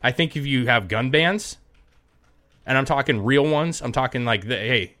if you have gun bans, and I'm talking real ones, I'm talking like,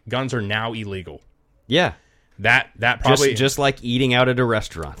 hey, guns are now illegal. Yeah. That probably... Just like eating out at a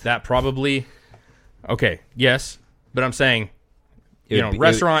restaurant. That probably... Okay, yes, but I'm saying...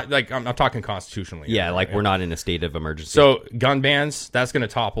 restaurant, I'm talking constitutionally. Yeah, right? We're not in a state of emergency. So, gun bans, that's going to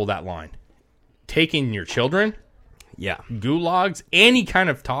topple that line. Taking your children, gulags, any kind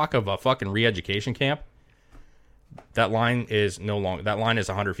of talk of a fucking re-education camp, that line is no longer, that line is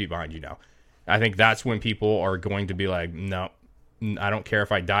 100 feet behind you now. I think that's when people are going to be like, no, I don't care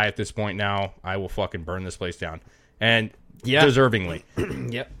if I die at this point now, I will fucking burn this place down. And deservingly.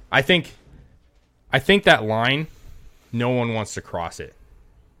 Yep. I think that line... No one wants to cross it.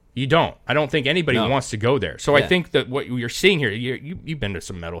 You don't. I don't think anybody wants to go there. So I think that what you're seeing here, you've been to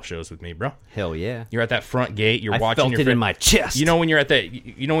some metal shows with me, bro. Hell yeah. You're at that front gate. You're I watching. Felt your it in my chest. You know when you're at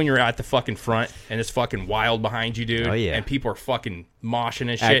the fucking front and it's fucking wild behind you, dude. Oh yeah. And people are fucking moshing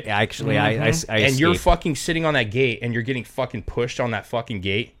and shit. I and you're fucking sitting on that gate and you're getting fucking pushed on that fucking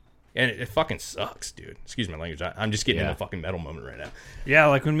gate. And it fucking sucks, dude. Excuse my language. I'm just getting in a fucking metal moment right now. Yeah,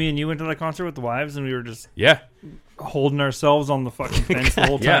 like when me and you went to that concert with the wives and we were just holding ourselves on the fucking fence the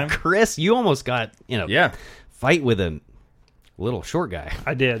whole time. Chris, you almost got fight with a little short guy.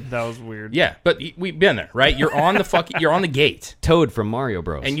 I did. That was weird. Yeah, but we've been there, right? You're on the gate. Toad from Mario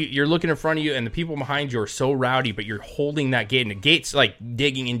Bros. And you're looking in front of you, and the people behind you are so rowdy, but you're holding that gate, and the gate's like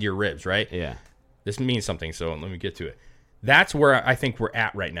digging into your ribs, right? Yeah. This means something, so let me get to it. That's where I think we're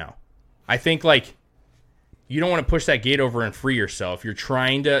at right now. I think, you don't want to push that gate over and free yourself. You're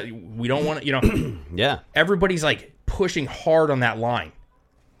trying to... We don't want to, Yeah. Everybody's, pushing hard on that line.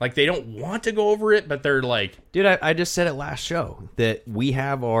 They don't want to go over it, but they're like... Dude, I just said it last show, that we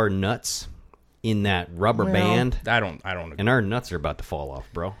have our nuts in that rubber band. I don't agree. And our nuts are about to fall off,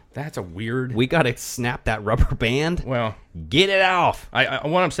 bro. That's a weird... We got to snap that rubber band. Well... Get it off.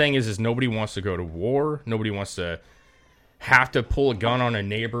 What I'm saying is nobody wants to go to war. Nobody wants to... have to pull a gun on a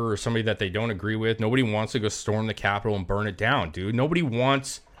neighbor or somebody that they don't agree with. Nobody wants to go storm the Capitol and burn it down, dude.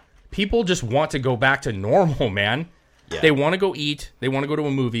 People just want to go back to normal, man. Yeah. They want to go eat. They want to go to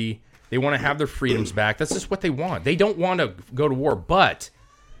a movie. They want to have their freedoms back. That's just what they want. They don't want to go to war. But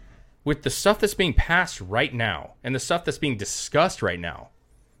with the stuff that's being passed right now and the stuff that's being discussed right now,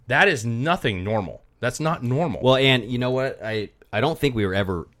 that is nothing normal. That's not normal. Well, and you know what? I don't think we were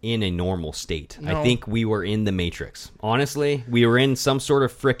ever in a normal state. No. I think we were in the Matrix. Honestly, we were in some sort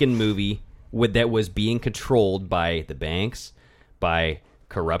of frickin' movie that was being controlled by the banks, by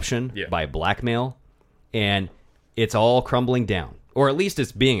corruption, by blackmail, and it's all crumbling down. Or at least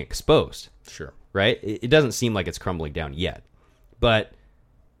it's being exposed. Sure. Right? It doesn't seem like it's crumbling down yet. But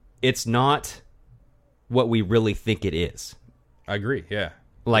it's not what we really think it is. I agree, yeah.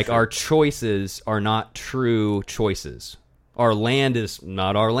 Our choices are not true choices. Our land is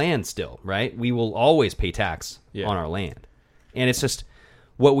not our land still, right? We will always pay tax on our land. And it's just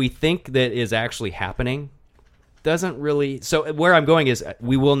what we think that is actually happening doesn't really... So where I'm going is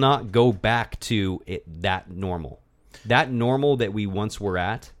we will not go back to that normal. That normal that we once were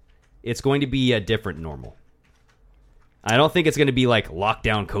at, it's going to be a different normal. I don't think it's going to be like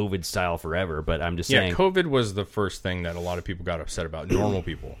lockdown COVID style forever, but I'm just saying... Yeah, COVID was the first thing that a lot of people got upset about, normal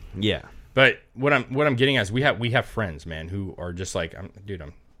people. Yeah. But what I'm getting at is we have friends, man, who are just like,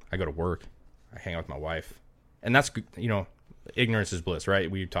 I go to work, I hang out with my wife, and that's, ignorance is bliss, right?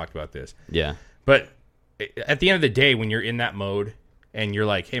 We talked about this. Yeah. But at the end of the day, when you're in that mode and you're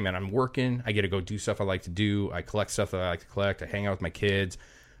like, hey man, I'm working, I get to go do stuff I like to do, I collect stuff that I like to collect, I hang out with my kids,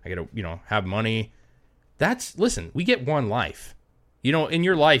 I get to have money. Listen, we get one life. In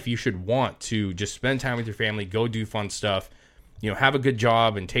your life, you should want to just spend time with your family, go do fun stuff. Have a good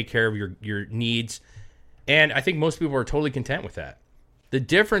job and take care of your needs. And I think most people are totally content with that. The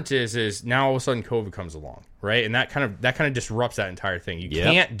difference is now all of a sudden COVID comes along, right? And that kind of disrupts that entire thing. You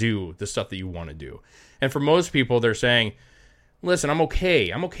can't do the stuff that you want to do. And for most people, they're saying, listen, I'm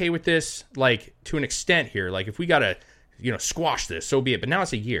okay. I'm okay with this, to an extent here. If we got to, squash this, so be it. But now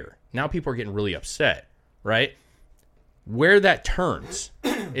it's a year. Now people are getting really upset, right? Where that turns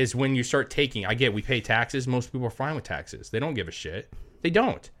is when you start taking, we pay taxes. Most people are fine with taxes. They don't give a shit. They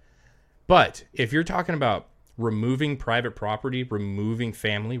don't. But if you're talking about removing private property, removing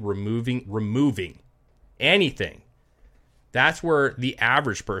family, removing anything, that's where the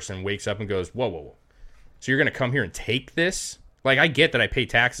average person wakes up and goes, whoa. So you're going to come here and take this? Like, I get that I pay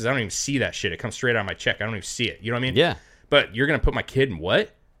taxes. I don't even see that shit. It comes straight out of my check. I don't even see it. You know what I mean? Yeah. But you're going to put my kid in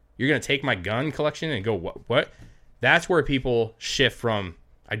what? You're going to take my gun collection and go, what? That's where people shift from,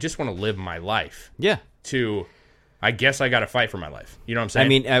 I just want to live my life. Yeah. To, I guess I got to fight for my life. You know what I'm saying? I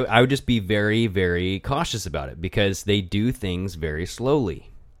mean, I would just be very, very cautious about it because they do things very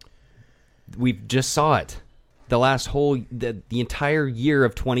slowly. We just saw it. The entire year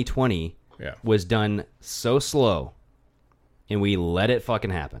of 2020 was done so slow, and we let it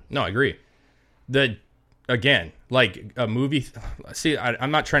fucking happen. No, I agree. Again, like a movie. See, I'm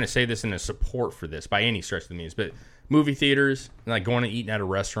not trying to say this in a support for this by any stretch of the means, but movie theaters, like going and eating at a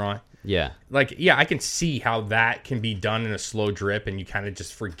restaurant. Yeah. Like, yeah, I can see how that can be done in a slow drip and you kind of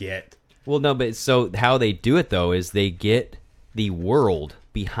just forget. Well, no, but so how they do it, though, is they get the world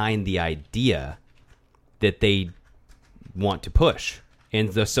behind the idea that they want to push.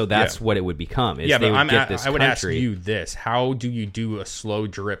 And so that's what it would become. Is but I would ask you this. How do you do a slow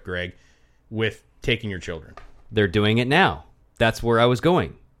drip, Greg, with taking your children? They're doing it now. That's where I was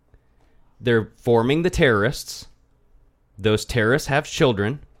going. They're forming the terrorists. Those terrorists have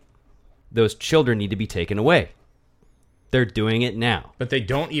children. Those children need to be taken away. They're doing it now. But they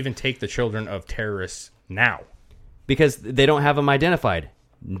don't even take the children of terrorists now. Because they don't have them identified.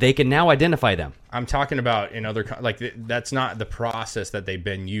 They can now identify them. I'm talking about in other... that's not the process that they've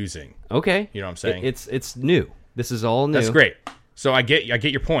been using. Okay. You know what I'm saying? It's new. This is all new. That's great. So I get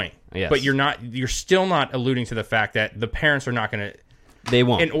your point. Yes. But you're still not alluding to the fact that the parents are not going to... They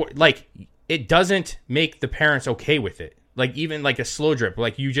won't. It doesn't make the parents okay with it. Like, even like a slow drip,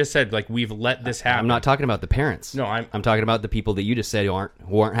 like you just said, like we've let this happen. I'm not talking about the parents. No, I'm talking about the people that you just said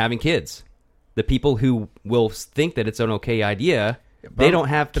who aren't having kids. The people who will think that it's an okay idea, they don't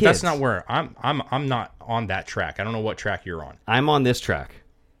have kids. But that's not where I'm not on that track. I don't know what track you're on. I'm on this track.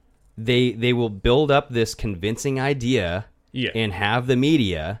 They will build up this convincing idea and have the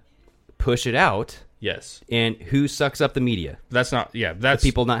media push it out. Yes. And who sucks up the media? That's the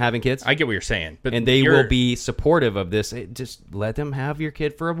people not having kids. I get what you're saying, but they will be supportive of this. Just let them have your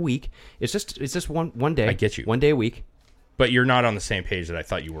kid for a week. It's just one day. I get you. 1 day a week. But you're not on the same page that I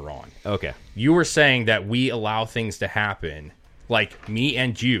thought you were on. Okay. You were saying that we allow things to happen, like me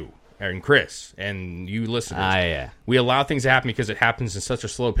and you and Chris and you listeners. Yeah. We allow things to happen because it happens in such a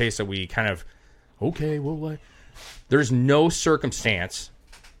slow pace that we kind of, there's no circumstance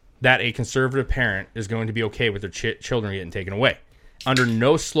that a conservative parent is going to be okay with their children getting taken away. Under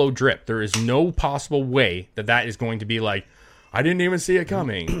no slow drip, there is no possible way that is going to be like, I didn't even see it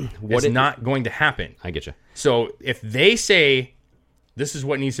coming. It's not going to happen. I get you. So if they say this is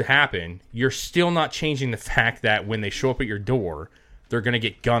what needs to happen, you're still not changing the fact that when they show up at your door, they're going to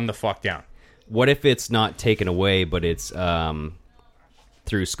get gunned the fuck down. What if it's not taken away, but it's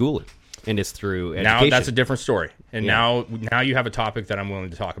through schooling? And it's through education. Now that's a different story. And now you have a topic that I'm willing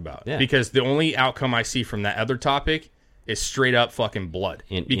to talk about. Yeah. Because the only outcome I see from that other topic is straight up fucking blood.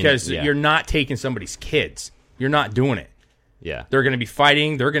 Because you're not taking somebody's kids. You're not doing it. Yeah. They're going to be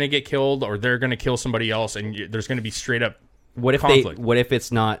fighting, they're going to get killed, or they're going to kill somebody else, and there's going to be straight up conflict. What if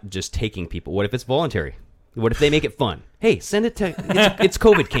it's not just taking people? What if it's voluntary? What if they make it fun? Hey, send it to... It's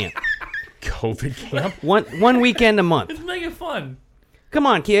COVID camp. COVID camp? One weekend a month. Just make it fun. Come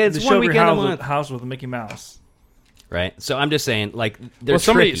on, kids. Just one show weekend your a month. House with Mickey Mouse. Right. So I'm just saying, like,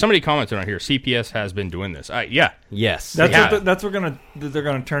 somebody commented on here. CPS has been doing this. Yes. That's what they're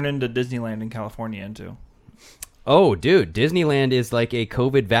gonna turn into Disneyland in California into. Oh, dude, Disneyland is like a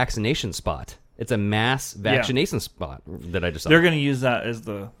COVID vaccination spot. It's a mass vaccination spot that I just saw. They're gonna use that as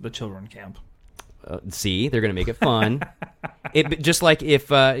the children camp. See, they're gonna make it fun. It just like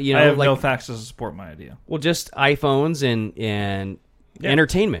if I have no facts to support my idea. Well, just iPhones and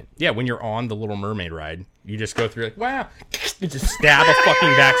entertainment. Yeah, when you're on the Little Mermaid ride, you just go through like, wow, you just stab a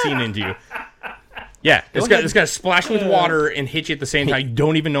fucking vaccine into you. Yeah, it's gonna splash with water and hit you at the same time. You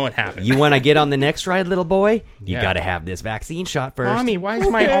don't even know what happened. You want to get on the next ride, little boy? You got to have this vaccine shot first. Mommy, why is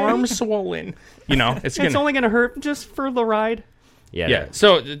my arm swollen? You know, it's only gonna hurt just for the ride. Yeah.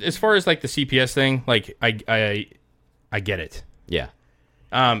 So as far as like the CPS thing, like I get it. Yeah.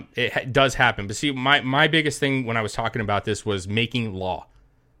 It does happen. But see, my biggest thing when I was talking about this was making law,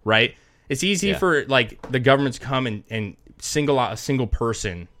 right? It's easy for like the government to come and single out a single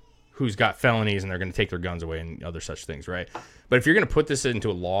person who's got felonies and they're going to take their guns away and other such things, right? But if you're going to put this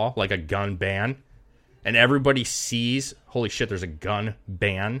into a law, like a gun ban, and everybody sees, holy shit, there's a gun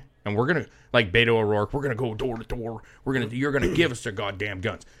ban, and we're gonna, like Beto O'Rourke, we're gonna go door to door. You're gonna give us their goddamn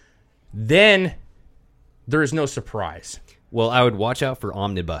guns. Then there is no surprise. Well, I would watch out for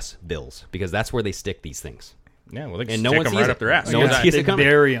omnibus bills because that's where they stick these things. Yeah, well, they can stick them right up their ass. No one sees it coming.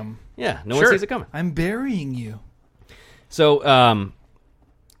 Bury them. Yeah, no one sees it coming. I'm burying you. So,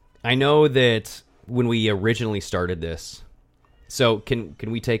 I know that when we originally started this, so can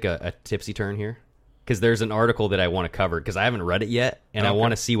we take a tipsy turn here? Because there's an article that I want to cover because I haven't read it yet, and I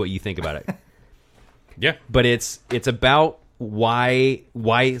want to see what you think about it. Yeah, but it's about why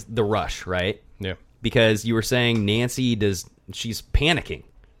the rush, right? Yeah, because you were saying she's panicking.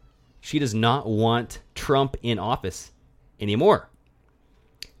 She does not want Trump in office anymore.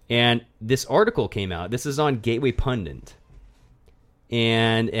 And this article came out. This is on Gateway Pundit.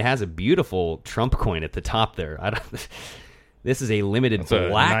 And it has a beautiful Trump coin at the top there. This is a limited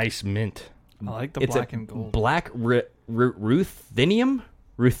black. A nice mint. I like the black and gold. Black ruthenium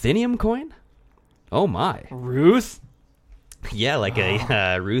coin? Oh, my. Ruth? Yeah, like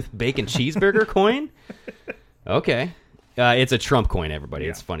a Ruth Bacon Cheeseburger coin? Okay. It's a Trump coin, everybody.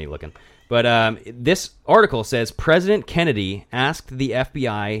 Yeah. It's funny looking. But this article says President Kennedy asked the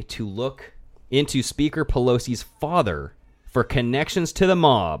FBI to look into Speaker Pelosi's father for connections to the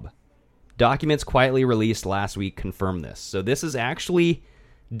mob. Documents quietly released last week confirm this. So this is actually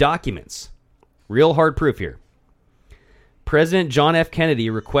documents. Real hard proof here. President John F. Kennedy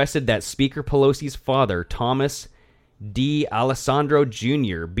requested that Speaker Pelosi's father, Thomas D. Alessandro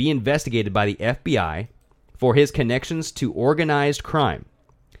Jr., be investigated by the FBI for his connections to organized crime.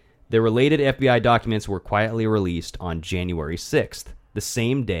 The related FBI documents were quietly released on January 6th, the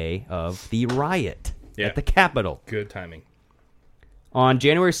same day of the riot at the Capitol. Good timing. On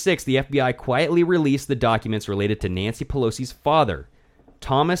January 6th, the FBI quietly released the documents related to Nancy Pelosi's father.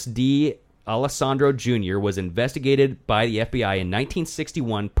 Thomas D. Alessandro Jr. was investigated by the FBI in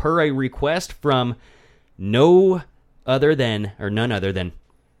 1961 per a request from none other than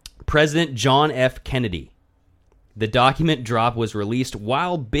President John F. Kennedy. The document drop was released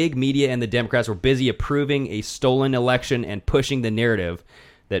while big media and the Democrats were busy approving a stolen election and pushing the narrative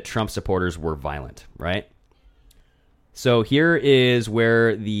that Trump supporters were violent, right? So here is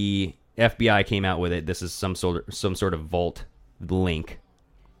where the FBI came out with it. This is some sort of vault link.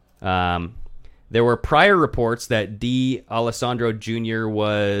 There were prior reports that D. Alessandro Jr.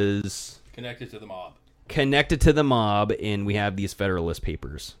 was connected to the mob, and we have these Federalist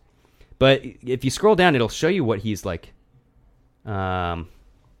Papers. But if you scroll down, it'll show you what he's like. I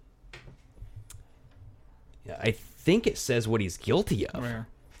think it says what he's guilty of. Where?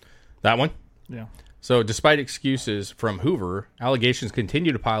 That one? Yeah. So, despite excuses from Hoover, allegations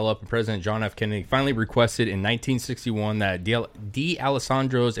continue to pile up, and President John F. Kennedy finally requested in 1961 that D.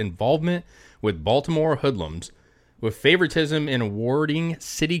 Alessandro's involvement with Baltimore hoodlums, with favoritism in awarding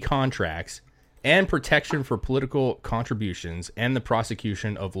city contracts, and protection for political contributions, and the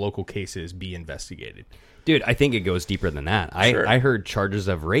prosecution of local cases be investigated. Dude, I think it goes deeper than that. Sure. I heard charges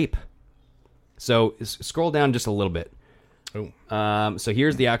of rape. So, scroll down just a little bit. Oh. So,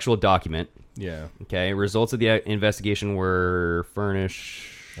 here's the actual document. Yeah. Okay. Results of the investigation were furnished.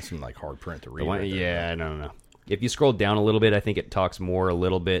 That's some like hard print to read. I don't know. If you scroll down a little bit, I think it talks more a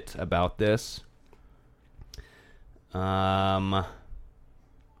little bit about this. Yeah,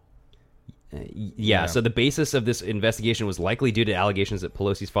 so the basis of this investigation was likely due to allegations that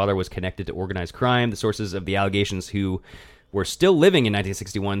Pelosi's father was connected to organized crime. The sources of the allegations, who were still living in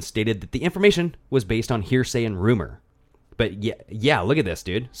 1961, stated that the information was based on hearsay and rumor. But yeah, look at this,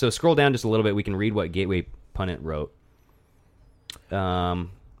 dude. So scroll down just a little bit. We can read what Gateway Pundit wrote. That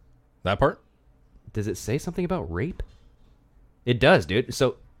part? Does it say something about rape? It does, dude.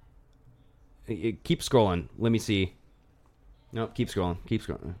 So keep scrolling. Let me see. No, keep scrolling. Keep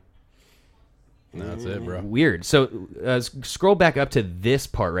scrolling. No, that's it, bro. Weird. So scroll back up to this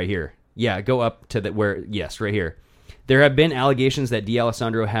part right here. Yeah, go up to right here. There have been allegations that D.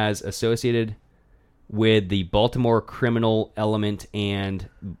 Alessandro has associated with the Baltimore criminal element and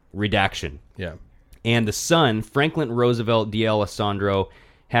redaction. Yeah. And the son, Franklin Roosevelt D. Alessandro,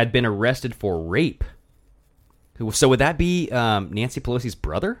 had been arrested for rape. So would that be Nancy Pelosi's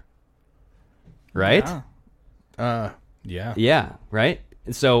brother? Right? Yeah. Yeah. Yeah, right?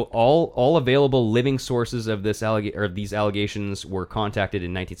 So all available living sources of these allegations were contacted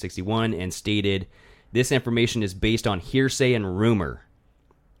in 1961 and stated this information is based on hearsay and rumor.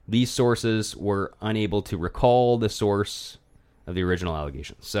 These sources were unable to recall the source of the original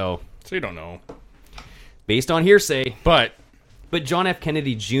allegations. So you don't know. Based on hearsay. But John F.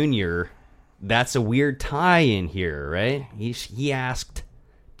 Kennedy Jr., that's a weird tie in here, right? He asked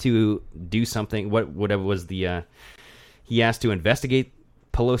to do something. Whatever was the he asked to investigate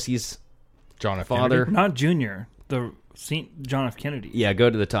Pelosi's John F. father, Kennedy? Not Junior, the Saint John F. Kennedy. Yeah, go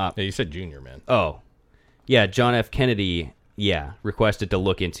to the top. Yeah, you said Junior, man. Oh, yeah, John F. Kennedy. Yeah, requested to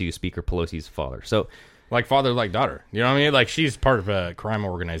look into Speaker Pelosi's father. So, like father, like daughter. You know what I mean? Like she's part of a crime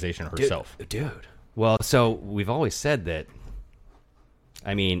organization herself. Dude. Well, so we've always said that.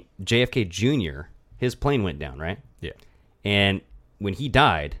 I mean, JFK Jr., his plane went down, right? Yeah. And when he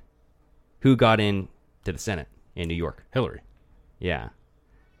died, who got in to the Senate in New York? Hillary. Yeah.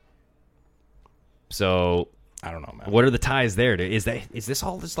 So I don't know, man. What are the ties there? Dude? Is this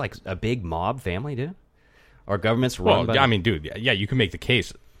all just like a big mob family, dude? Our government's run by... I mean, dude, yeah, you can make the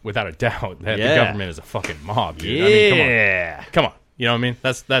case without a doubt that the Yeah. government is a fucking mob, dude. Yeah. I mean, come on. You know what I mean?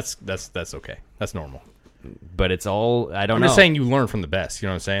 That's okay. That's normal. But it's all... I don't I'm know. just saying you learn from the best. You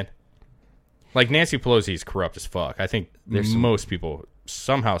know what I'm saying? Like, Nancy Pelosi is corrupt as fuck. I think most people,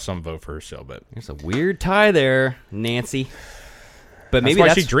 somehow, some vote for her still, but... There's a weird tie there, Nancy. But maybe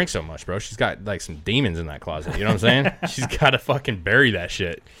that's why she drinks so much, bro. She's got, like, some demons in that closet. You know what I'm saying? She's got to fucking bury that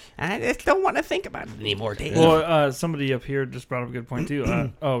shit. I just don't want to think about it anymore, Dave. Well, somebody up here just brought up a good point,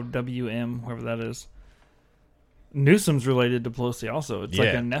 too. WM, whoever that is. Newsom's related to Pelosi also. It's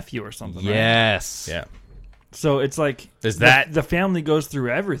like a nephew or something, Yes. Right? Yeah. So it's like... Is that... The family goes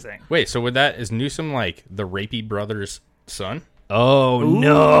through everything. Wait, so is Newsom, like, the rapey brother's son? Oh,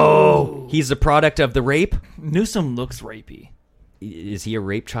 no. He's a product of the rape? Newsom looks rapey. Is he a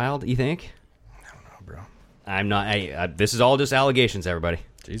rape child, you think? I don't know, bro. I'm not... this is all just allegations, everybody.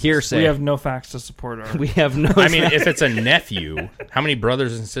 Jesus. Hearsay. We have no facts to support our... We have no... I mean, if it's a nephew, how many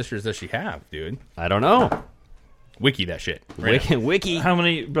brothers and sisters does she have, dude? I don't know. Wiki that shit. Right Wiki. How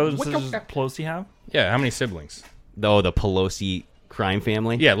many brothers and sisters does Pelosi have? Yeah, how many siblings? Oh, the Pelosi crime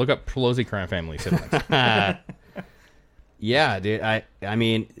family? Yeah, look up Pelosi crime family siblings. Yeah, dude. I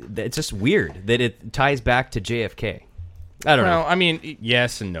mean, it's just weird that it ties back to JFK. I don't know. I mean,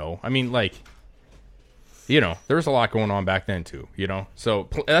 yes and no. I mean, like, you know, there was a lot going on back then too. You know, so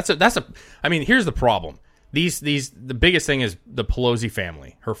that's a. I mean, here's the problem. The biggest thing is the Pelosi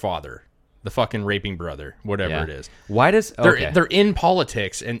family, her father, the fucking raping brother, whatever it is. Why does they're in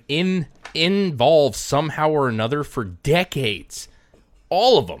politics and involved somehow or another for decades,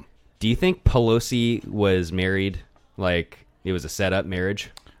 all of them. Do you think Pelosi was married like it was a set-up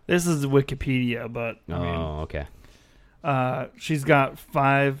marriage? This is Wikipedia, but okay. She's got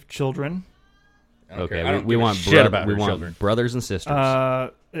 5 children. Okay, we want brothers and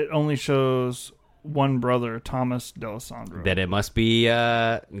sisters. It only shows one brother, Thomas D'Alessandro. That it must be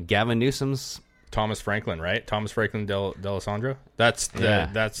Gavin Newsom's Thomas Franklin, right? Thomas Franklin D'Alessandro. That's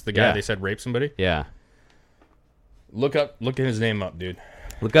the guy they said raped somebody. Yeah. Look his name up, dude.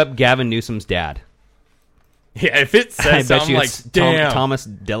 Look up Gavin Newsom's dad. Yeah, if it says something like Thomas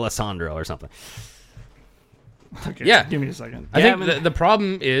D'Alessandro or something. Okay, yeah, give me a second. I think the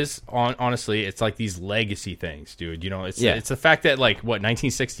problem is, honestly, it's like these legacy things, dude. You know, it's the fact that, like,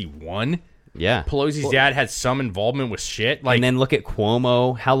 1961? Yeah. Pelosi's dad had some involvement with shit. Like, and then look at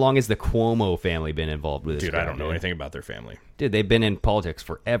Cuomo. How long has the Cuomo family been involved with this? Dude, I don't know anything about their family. Dude, they've been in politics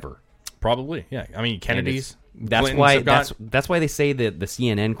forever. Probably, yeah. I mean, Kennedy's. That's why they say that the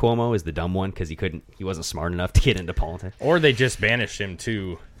CNN Cuomo is the dumb one, because he wasn't smart enough to get into politics. Or they just banished him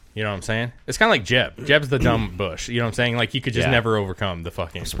too. You know what I'm saying? It's kind of like Jeb. Jeb's the dumb Bush. You know what I'm saying? Like, you could just never overcome the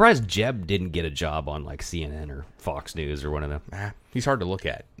fucking... I'm surprised Jeb didn't get a job on, like, CNN or Fox News or one of them. He's hard to look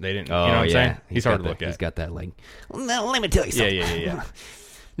at. They didn't... you know what I'm saying? He's hard to look at. He's got that, like... Well, let me tell you something. Yeah.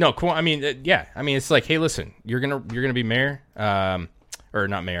 No, I mean, I mean, it's like, hey, listen, you're gonna be mayor, or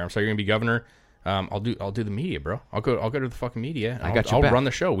not mayor. I'm sorry, you're gonna be governor. I'll do the media, bro. I'll go to the fucking media. I'll run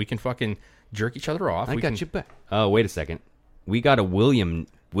the show. We can fucking jerk each other off. I got you back. Oh, wait a second. We got a William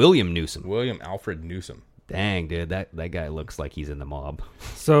Newsom. William Alfred Newsom. Dang, dude, that guy looks like he's in the mob.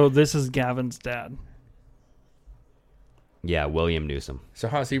 So this is Gavin's dad. Yeah, William Newsom. So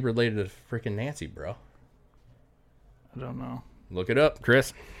how's he related to freaking Nancy, bro? I don't know. Look it up,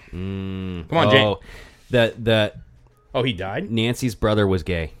 Chris. Come on, Jane. Oh, he died? Nancy's brother was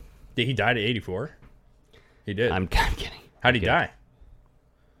gay. He died at 84? He did. I'm kidding. How'd he die?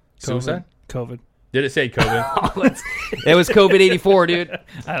 Suicide? COVID. Did it say COVID? It was COVID 84, dude.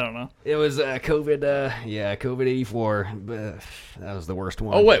 I don't know. It was COVID. COVID 84. That was the worst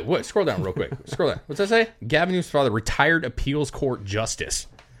one. Oh wait. Scroll down real quick. Scroll down. What's that say? Gavin Newsom's father, retired appeals court justice.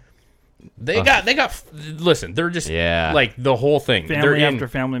 They got. Listen, they're just like the whole thing. Family after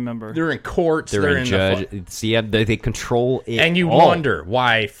family member. They're in courts. They're in judge. See, they control it. And you wonder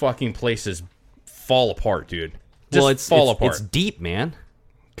why fucking places fall apart, dude. Just fall apart. It's deep, man.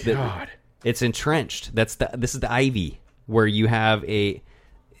 God. It's entrenched. This is the Ivy, where you have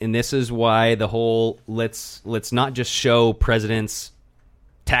And this is why the whole let's not just show presidents'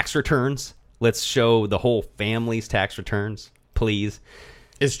 tax returns. Let's show the whole family's tax returns, please.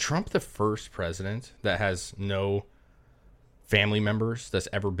 Is Trump the first president that has no family members that's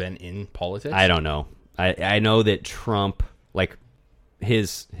ever been in politics? I don't know. I know that Trump, like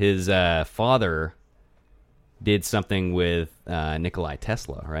his father, did something with Nikolai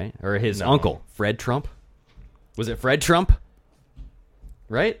Tesla, right? Or his uncle, Fred Trump. Was it Fred Trump?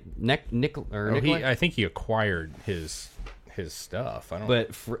 Right? Nikolai? I think he acquired his stuff. I don't.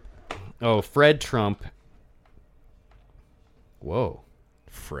 But Fred Trump. Whoa,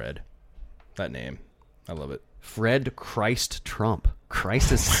 Fred, that name, I love it. Fred Christ Trump.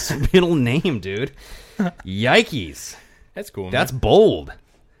 Christ is his middle name, dude. Yikes. That's cool, man. That's bold.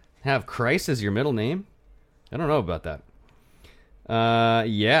 Have Christ as your middle name? I don't know about that.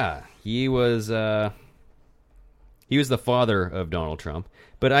 Yeah, he was the father of Donald Trump,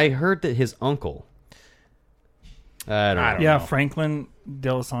 but I heard that his uncle. I don't know. Yeah, Franklin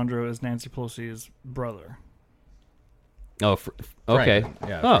D'Alessandro is Nancy Pelosi's brother. Oh, okay.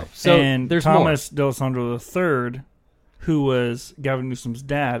 Yeah, oh, so and there's Thomas D'Alessandro III, who was Gavin Newsom's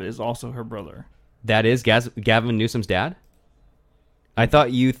dad, is also her brother. That is Gavin Newsom's dad? I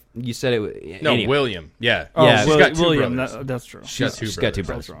thought you said it. No, anyway. William. Yeah. Oh, yeah. She's got William. That's true. She's got two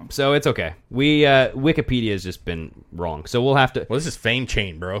brothers. So it's okay. Wikipedia has just been wrong. So we'll have to. Well, this is Fame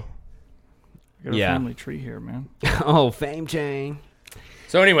Chain, bro. I got a family tree here, man. Oh, Fame Chain.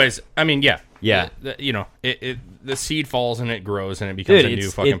 So, anyways, I mean, yeah. The seed falls and it grows and it becomes a new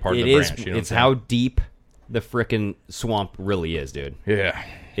fucking part of the branch. You know it's how deep the frickin' swamp really is, dude. Yeah.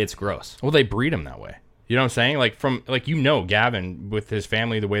 It's gross. Well, they breed them that way. You know what I'm saying? Gavin with his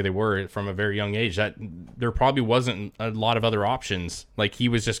family the way they were from a very young age, that there probably wasn't a lot of other options. Like, he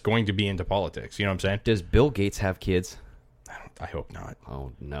was just going to be into politics. You know what I'm saying? Does Bill Gates have kids? I hope not.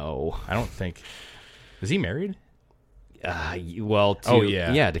 Oh, no. I don't think. Is he married?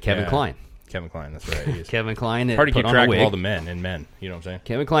 To Kevin Kline. Kevin Kline, that's right. Kevin Kline. Hard to keep track of all the men. You know what I'm saying?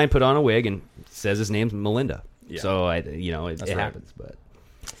 Kevin Kline put on a wig and says his name's Melinda. Yeah. So it happens. But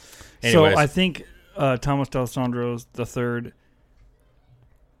anyways. So I think Thomas D'Alessandro III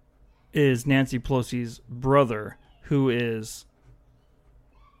is Nancy Pelosi's brother, who is.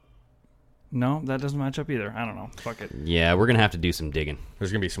 No, that doesn't match up either. I don't know. Fuck it. Yeah, we're gonna have to do some digging.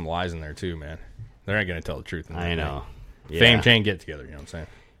 There's gonna be some lies in there too, man. They're not gonna tell the truth. I know. Yeah. Fame Chain get together. You know what I'm saying?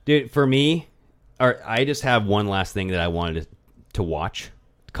 Dude, for me, I just have one last thing that I wanted to watch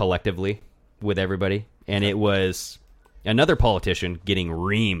collectively with everybody, and it was another politician getting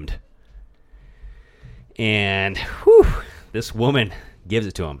reamed. And this woman gives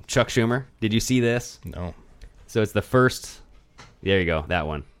it to him. Chuck Schumer, did you see this? No. So it's the first. There you go, that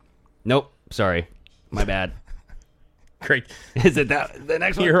one. Nope, sorry, my bad. Great. Is it that the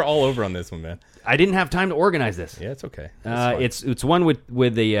next one? You're all over on this one, man. I didn't have time to organize this. Yeah, it's okay. It's one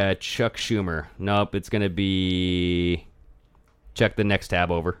with the Chuck Schumer. Nope, it's gonna be. Check the next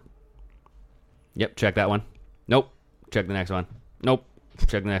tab over. Yep, check that one. Nope, check the next one. Nope,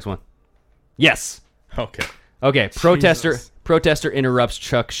 check the next one. Yes. Okay. Protester interrupts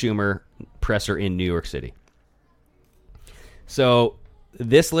Chuck Schumer presser in New York City. So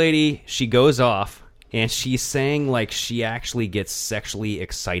this lady, she goes off and she's saying like she actually gets sexually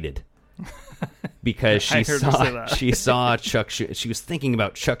excited. Because she saw Chuck. She was thinking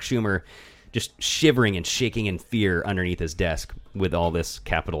about Chuck Schumer, just shivering and shaking in fear underneath his desk with all this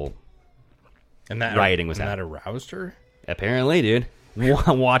Capitol rioting was happening. And that aroused her. Apparently, dude.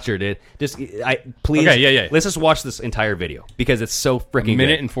 Watch her, dude. Please. Okay, yeah. Let's just watch this entire video because it's so freaking good. A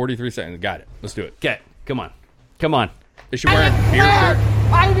minute and 43 seconds. Got it. Let's do it. Okay, come on. Is she wearing a beer shirt?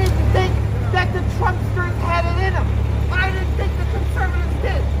 I didn't think that the Trumpsters had it in them. I didn't think the conservatives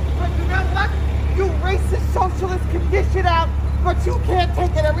did. But you know what? You racist socialists can dish it out, but you can't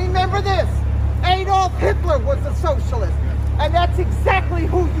take it. And remember this, Adolf Hitler was a socialist, and that's exactly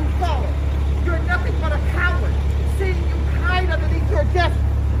who you follow. You're nothing but a coward. Seeing you hide underneath your desk,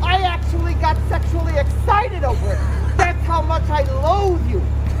 I actually got sexually excited over it. That's how much I loathe you.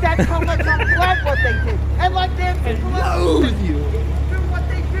 That's how much I'm glad what they did. And like Nancy Pelosi, do what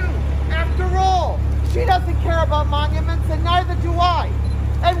they do. After all, she doesn't care about monuments, and neither do I.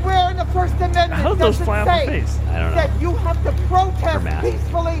 And where in the First Amendment does it say that you have to protest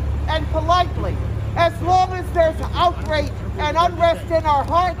peacefully and politely? As long as there's outrage and unrest in our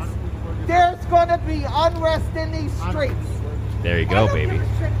hearts, there's going to be unrest in these streets. There you go, baby.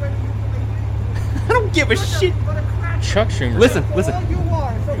 I don't give a shit. Chuck Schumer. Listen.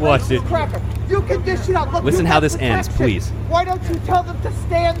 Watch it. You can dish it out. Look, listen how this ends, please. Why don't you tell them to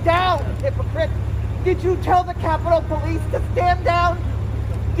stand down, hypocrite? Did you tell the Capitol Police to stand down?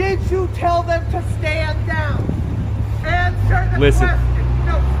 Did you tell them to stand down? Answer the Listen. question.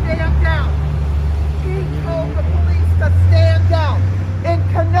 No, stand down. He told the police to stand down in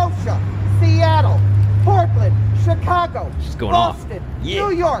Kenosha, Seattle, Portland, Chicago, She's going Boston, off. Yeah.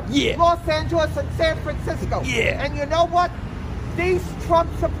 New York, Yeah. Los Angeles, and San Francisco. Yeah. And you know what? These Trump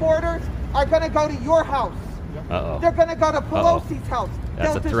supporters are going to go to your house. Uh-oh. They're going to go to Pelosi's house.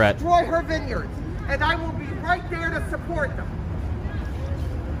 That's They'll a threat. destroy her vineyards. And I will be right there to support them.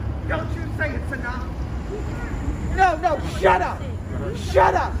 Don't you say it's enough. No, shut up.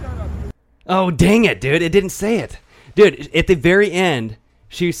 Shut up. Oh, dang it, dude. It didn't say it. Dude, at the very end,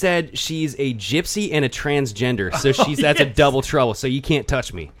 she said she's a gypsy and a transgender. So that's a double trouble. So you can't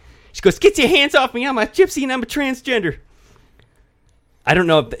touch me. She goes, get your hands off me. I'm a gypsy and I'm a transgender. I don't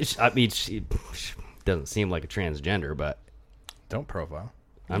know if... she doesn't seem like a transgender, but... Don't profile.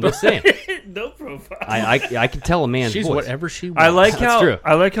 I'm just saying. No profile. I can tell a man's She's voice. whatever she wants. I like That's true.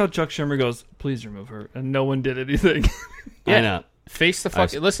 how Chuck Schumer goes, please remove her, and no one did anything. Yeah. I know. Face the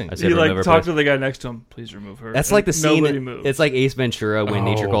fuck. Listen, he like talked to the guy next to him. Please remove her. That's like the scene. Nobody moved. It's like Ace Ventura when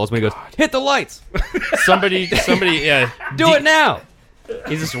nature calls when he goes, hit the lights. somebody, yeah, do it now.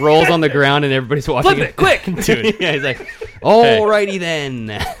 He just rolls on the ground and everybody's watching Flip it, quick, dude. Yeah, he's like, alrighty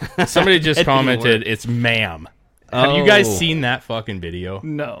then. Somebody just commented, it's ma'am. Have you guys seen that fucking video?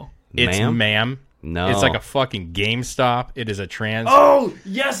 No. It's ma'am. No. It's like a fucking GameStop. It is a trans. Oh,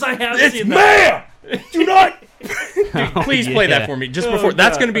 yes, I have It's seen that. ma'am! Do not... Dude, please play that for me just before.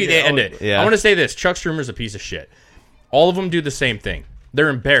 That's going to be the end of it. Yeah. I want to say this. Chuck Schumer's a piece of shit. All of them do the same thing. They're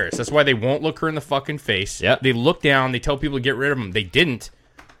embarrassed. That's why they won't look her in the fucking face. Yep. They look down. They tell people to get rid of them. They didn't.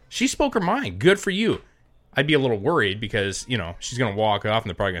 She spoke her mind. Good for you. I'd be a little worried because, you know, she's going to walk off and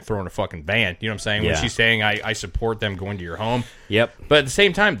they're probably going to throw her in a fucking van. You know what I'm saying? Yeah. When she's saying, I support them going to your home. Yep. But at the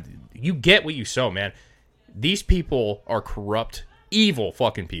same time, you get what you sow, man. These people are corrupt, evil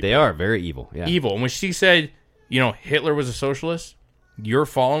fucking people. They are very evil. Yeah. Evil. And when she said, you know, Hitler was a socialist, you're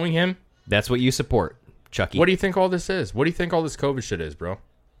following him. That's what you support, Chucky. What do you think all this is? What do you think all this COVID shit is, bro?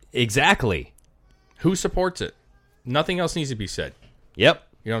 Exactly. Who supports it? Nothing else needs to be said. Yep.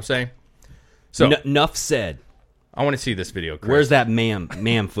 You know what I'm saying? So enough said. I want to see this video, Chris. Where's that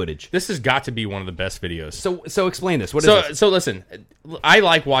ma'am footage? This has got to be one of the best videos. So explain this. What is this? So listen, I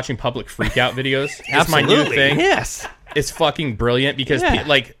like watching public freakout videos. It's my new thing. Yes. It's fucking brilliant because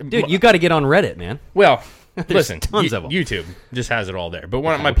dude, you got to get on Reddit, man. Well, listen, tons of them. YouTube just has it all there. But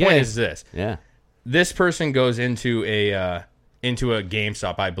my point is this. Yeah. This person goes into a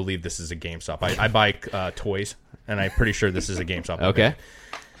GameStop. I believe this is a GameStop. I buy toys, and I'm pretty sure this is a GameStop. Okay.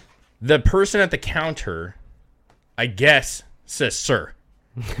 The person at the counter, I guess, says "sir,"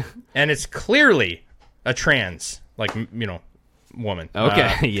 and it's clearly a trans, woman.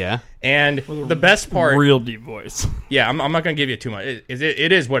 Okay, yeah. And the best part, real deep voice. Yeah, I'm not gonna give you too much.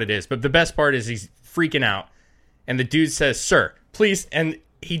 It is what it is. But the best part is he's freaking out, and the dude says "sir, please," and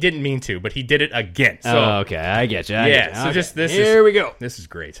he didn't mean to, but he did it again. So okay, I get you. So okay. just this. Here we go. This is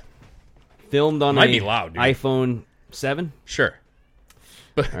great. Filmed on Might be loud, dude. iPhone 7. Sure.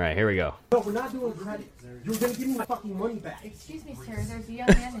 All right, here we go. No, we're not doing credit. You're gonna give me my fucking money back. Excuse me, sir. There's a young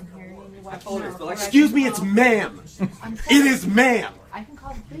man in here. Excuse me, it's ma'am. It is ma'am. I can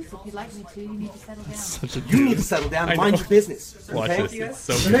call the police if you'd like me to. You need to settle down. You need to settle down and mind your business. Watch Okay? this. It's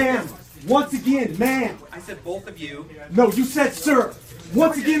so good. Ma'am, once again, ma'am. I said both of you. No, you said sir.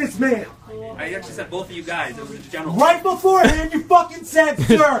 Once again, it's ma'am. I actually said both of you guys. It was a general. Right beforehand, you fucking said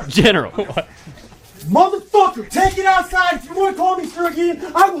sir. General. Motherfucker, take it outside. If you want to call me sir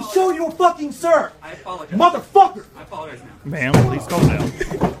again, I will show you a fucking sir. I apologize. Motherfucker. I apologize now. Ma'am, please calm down.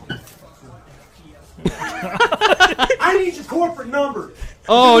 I need your corporate number.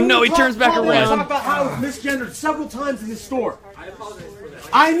 Oh, no, he turns back Talk around. about how it's misgendered several times in this store. I apologize for that.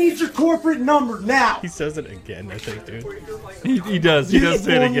 I need your corporate number now. He says it again, I think, dude. He does. He does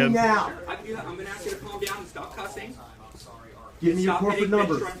say it for me again. now. I'm going to ask you to calm down and stop cussing. Give me your Stop corporate hitting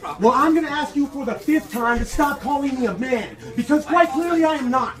number. bitch, run properly. Well, I'm going to ask you for the 5th time to stop calling me a man, because quite clearly I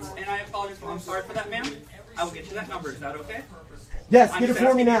am not. And I apologize. I'm sorry for that, ma'am. I will get you that number. Is that okay? Yes, I'm get it just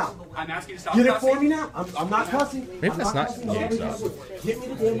for me asking- now. I'm asking you to stop Get it cussing. for me now. I'm not cussing. Maybe I'm that's not cussing. GameStop. Give me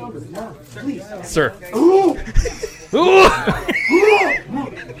the damn number now, please. Sir. Ooh.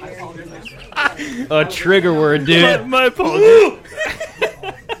 A trigger word, dude. My apologies.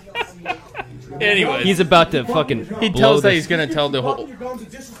 Anyway, He's about to fucking. he blow tells that this- he's going to tell the whole. You're going to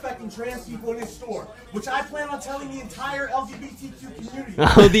disrespecting trans people in this store, which I plan on telling the entire LGBTQ community.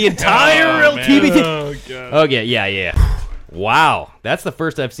 Oh, the entire Oh, man. LGBT. Oh, God. Okay, yeah. Wow, that's the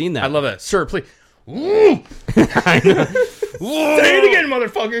first I've seen that. I love that. Sir, please. Woo! Say it again,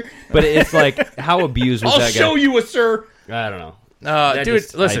 motherfucker. But it's like, how abused was I'll that guy? show you a sir. I don't know.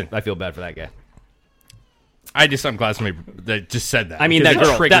 Dude, listen. I feel bad for that guy. I'm glad somebody that just said that. I mean, that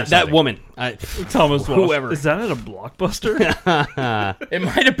girl, that woman, Thomas Walsh. whoever. Is that at a Blockbuster? It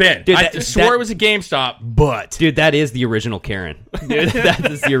might have been. Dude, I swore it was a GameStop, but dude, that is the original Karen. Dude,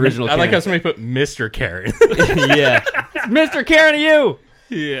 that is the original. I Karen. like how somebody put Mr. Karen. Yeah, Mr. Karen to you.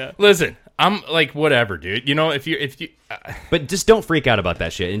 Yeah. Listen, I'm like, whatever, dude. You know, if you. But just don't freak out about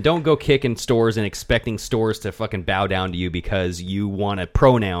that shit, and don't go kicking stores and expecting stores to fucking bow down to you because you want a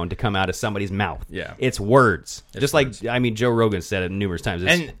pronoun to come out of somebody's mouth. Yeah, it's words. It's just words. like, I mean, Joe Rogan said it numerous times.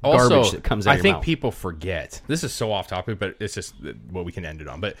 It's And garbage also, that comes out I of your think mouth. people forget. This is so off topic, but it's just what we can end it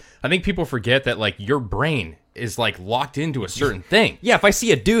on. But I think people forget that like your brain is like locked into a certain thing. Yeah, if I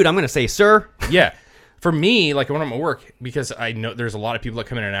see a dude, I'm gonna say, "Sir." Yeah. For me, like when I'm at work, because I know there's a lot of people that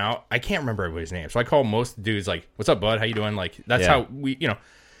come in and out, I can't remember everybody's name. So I call most dudes like, "What's up, bud? How you doing?" Like that's how we, you know.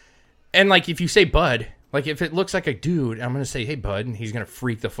 And like if you say bud, like if it looks like a dude, I'm gonna say, "Hey, bud," and he's gonna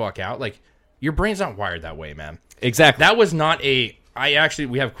freak the fuck out. Like your brain's not wired that way, man. Exactly. That was not a.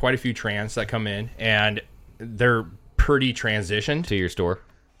 We have quite a few trans that come in, and they're pretty transitioned to your store.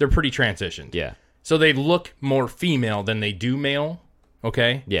 They're pretty transitioned. Yeah. So they look more female than they do male.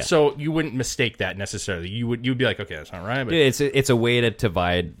 Okay. Yeah. So you wouldn't mistake that necessarily. You'd be like, okay, that's not right. But It's a way to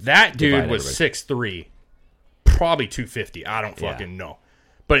divide. that dude divide was everybody. 6'3", probably 250. I don't fucking know.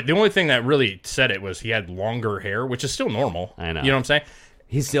 But the only thing that really said it was he had longer hair, which is still normal. I know. You know what I'm saying?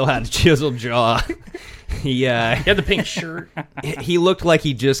 He still had a chiseled jaw. He had the pink shirt. He looked like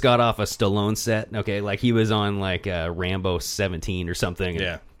he just got off a Stallone set. Okay, like he was on like Rambo 17 or something.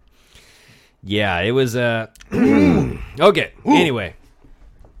 Yeah. Yeah, it was. Okay. Anyway.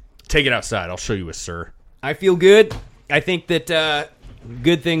 Take it outside. I'll show you a sir. I feel good. I think that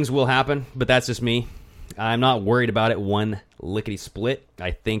good things will happen, but that's just me. I'm not worried about it one lickety split.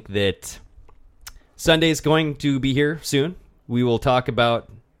 I think that Sunday's going to be here soon. We will talk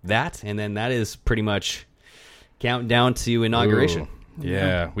about that, and then that is pretty much countdown to inauguration. Ooh.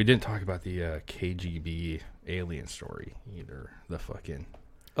 Yeah, we didn't talk about the KGB alien story either. The fucking...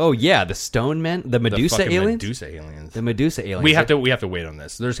 Oh yeah, the Stone Men, the Medusa aliens. Medusa aliens. The Medusa aliens. We have to wait on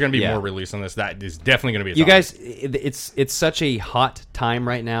this. There's going to be more release on this. That is definitely going to be. You guys, it's such a hot time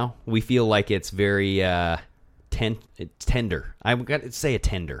right now. We feel like it's very tender. I'm going to say a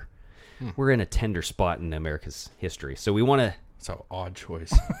tender. We're in a tender spot in America's history, so we want to. It's an odd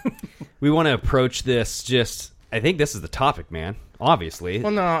choice. We want to approach this. Just, I think this is the topic, man. Obviously.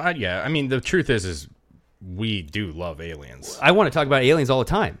 Well, no, I mean, the truth is we do love aliens. I want to talk about aliens all the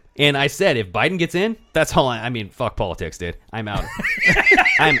time. And I said, if Biden gets in, that's all I mean, fuck politics, dude. I'm out.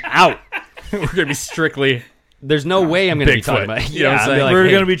 I'm out. We're going to be strictly... There's no way I'm going to be talking about it. You know what I'm saying? Like, we're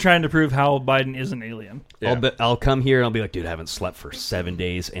going to be trying to prove how Biden is an alien. Yeah. I'll come here and I'll be like, dude, I haven't slept for 7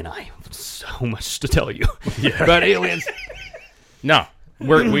 days, and I have so much to tell you about aliens. No.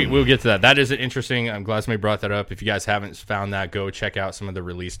 We'll get to that. That is interesting. I'm glad somebody brought that up. If you guys haven't found that, go check out some of the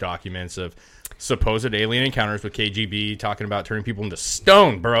release documents of supposed alien encounters with KGB talking about turning people into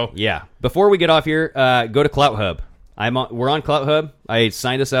stone, bro. Yeah. Before we get off here, go to Clout Hub. We're on Clout Hub. I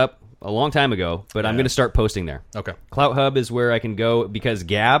signed us up a long time ago, but I'm going to start posting there. Okay. Clout Hub is where I can go because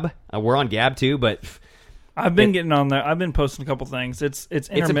Gab, we're on Gab too, but... I've been getting on there. I've been posting a couple things. It's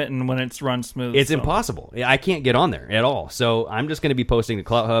intermittent when it's run smooth. It's impossible. I can't get on there at all. So I'm just going to be posting to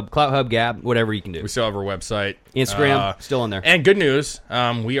Clout Hub, Gab, whatever you can do. We still have our website. Instagram, still on there. And good news,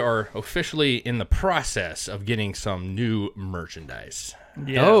 we are officially in the process of getting some new merchandise.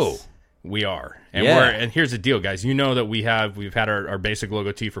 Yes. Oh. We are. And and here's the deal, guys. You know that we've had our basic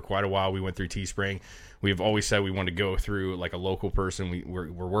logo tee for quite a while. We went through Teespring. We've always said we want to go through like a local person. We're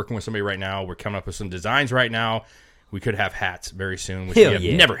working with somebody right now. We're coming up with some designs right now. We could have hats very soon, which we have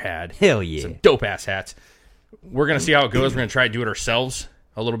never had. Hell yeah. Some dope-ass hats. We're going to see how it goes. We're going to try to do it ourselves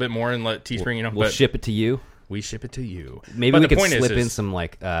a little bit more and let Teespring, We'll ship it to you. We ship it to you. Maybe we could slip in some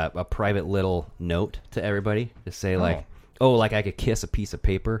like a private little note to everybody to say like, like I could kiss a piece of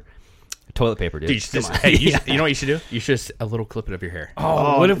paper. Toilet paper, dude. You know what you should do? You should just a little clip it up your hair.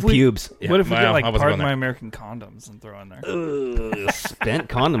 What if we pubes? What if we get like Pardon My American condoms and throw in there? Spent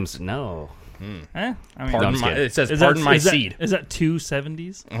condoms? No. I mean, it says pardon my seed. Is that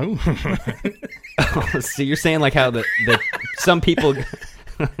 270s? Oh, so you're saying like how the some people.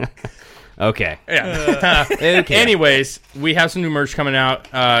 Okay. Yeah. Okay. Anyways, we have some new merch coming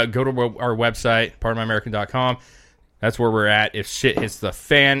out. Go to our website, pardonmyamerican.com. That's where we're at. If shit hits the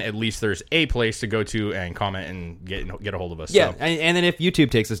fan, at least there's a place to go to and comment and get a hold of us. Yeah, so. and then if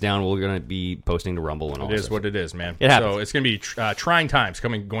YouTube takes us down, we're going to be posting to Rumble and all that. It is what it is, man. It happens. So it's going to be trying times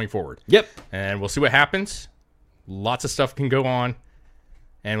going forward. Yep. And we'll see what happens. Lots of stuff can go on.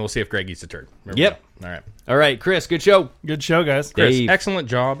 And we'll see if Greg eats a turd. Yep. All right, Chris, good show. Good show, guys. Chris, Dave. excellent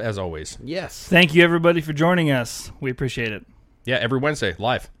job as always. Yes. Thank you, everybody, for joining us. We appreciate it. Yeah, every Wednesday,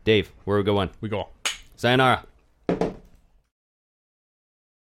 live. Dave, where we going? We go. Sayonara.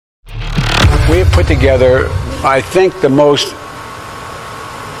 We have put together, I think, the most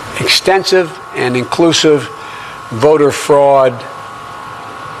extensive and inclusive voter fraud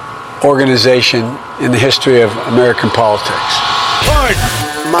organization in the history of American politics.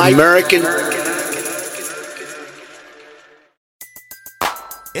 My American.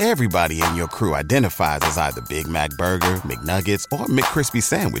 Everybody in your crew identifies as either Big Mac Burger, McNuggets, or McCrispy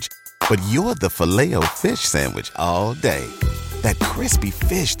Sandwich. But you're the Filet-O-Fish Sandwich all day. That crispy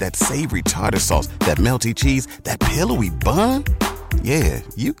fish, that savory tartar sauce, that melty cheese, that pillowy bun. Yeah,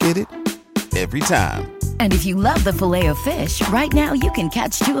 you get it. Every time. And if you love the Filet-O-Fish, right now you can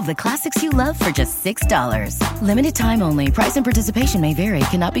catch 2 of the classics you love for just $6. Limited time only. Price and participation may vary.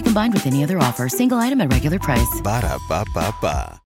 Cannot be combined with any other offer. Single item at regular price. Ba-da-ba-ba-ba.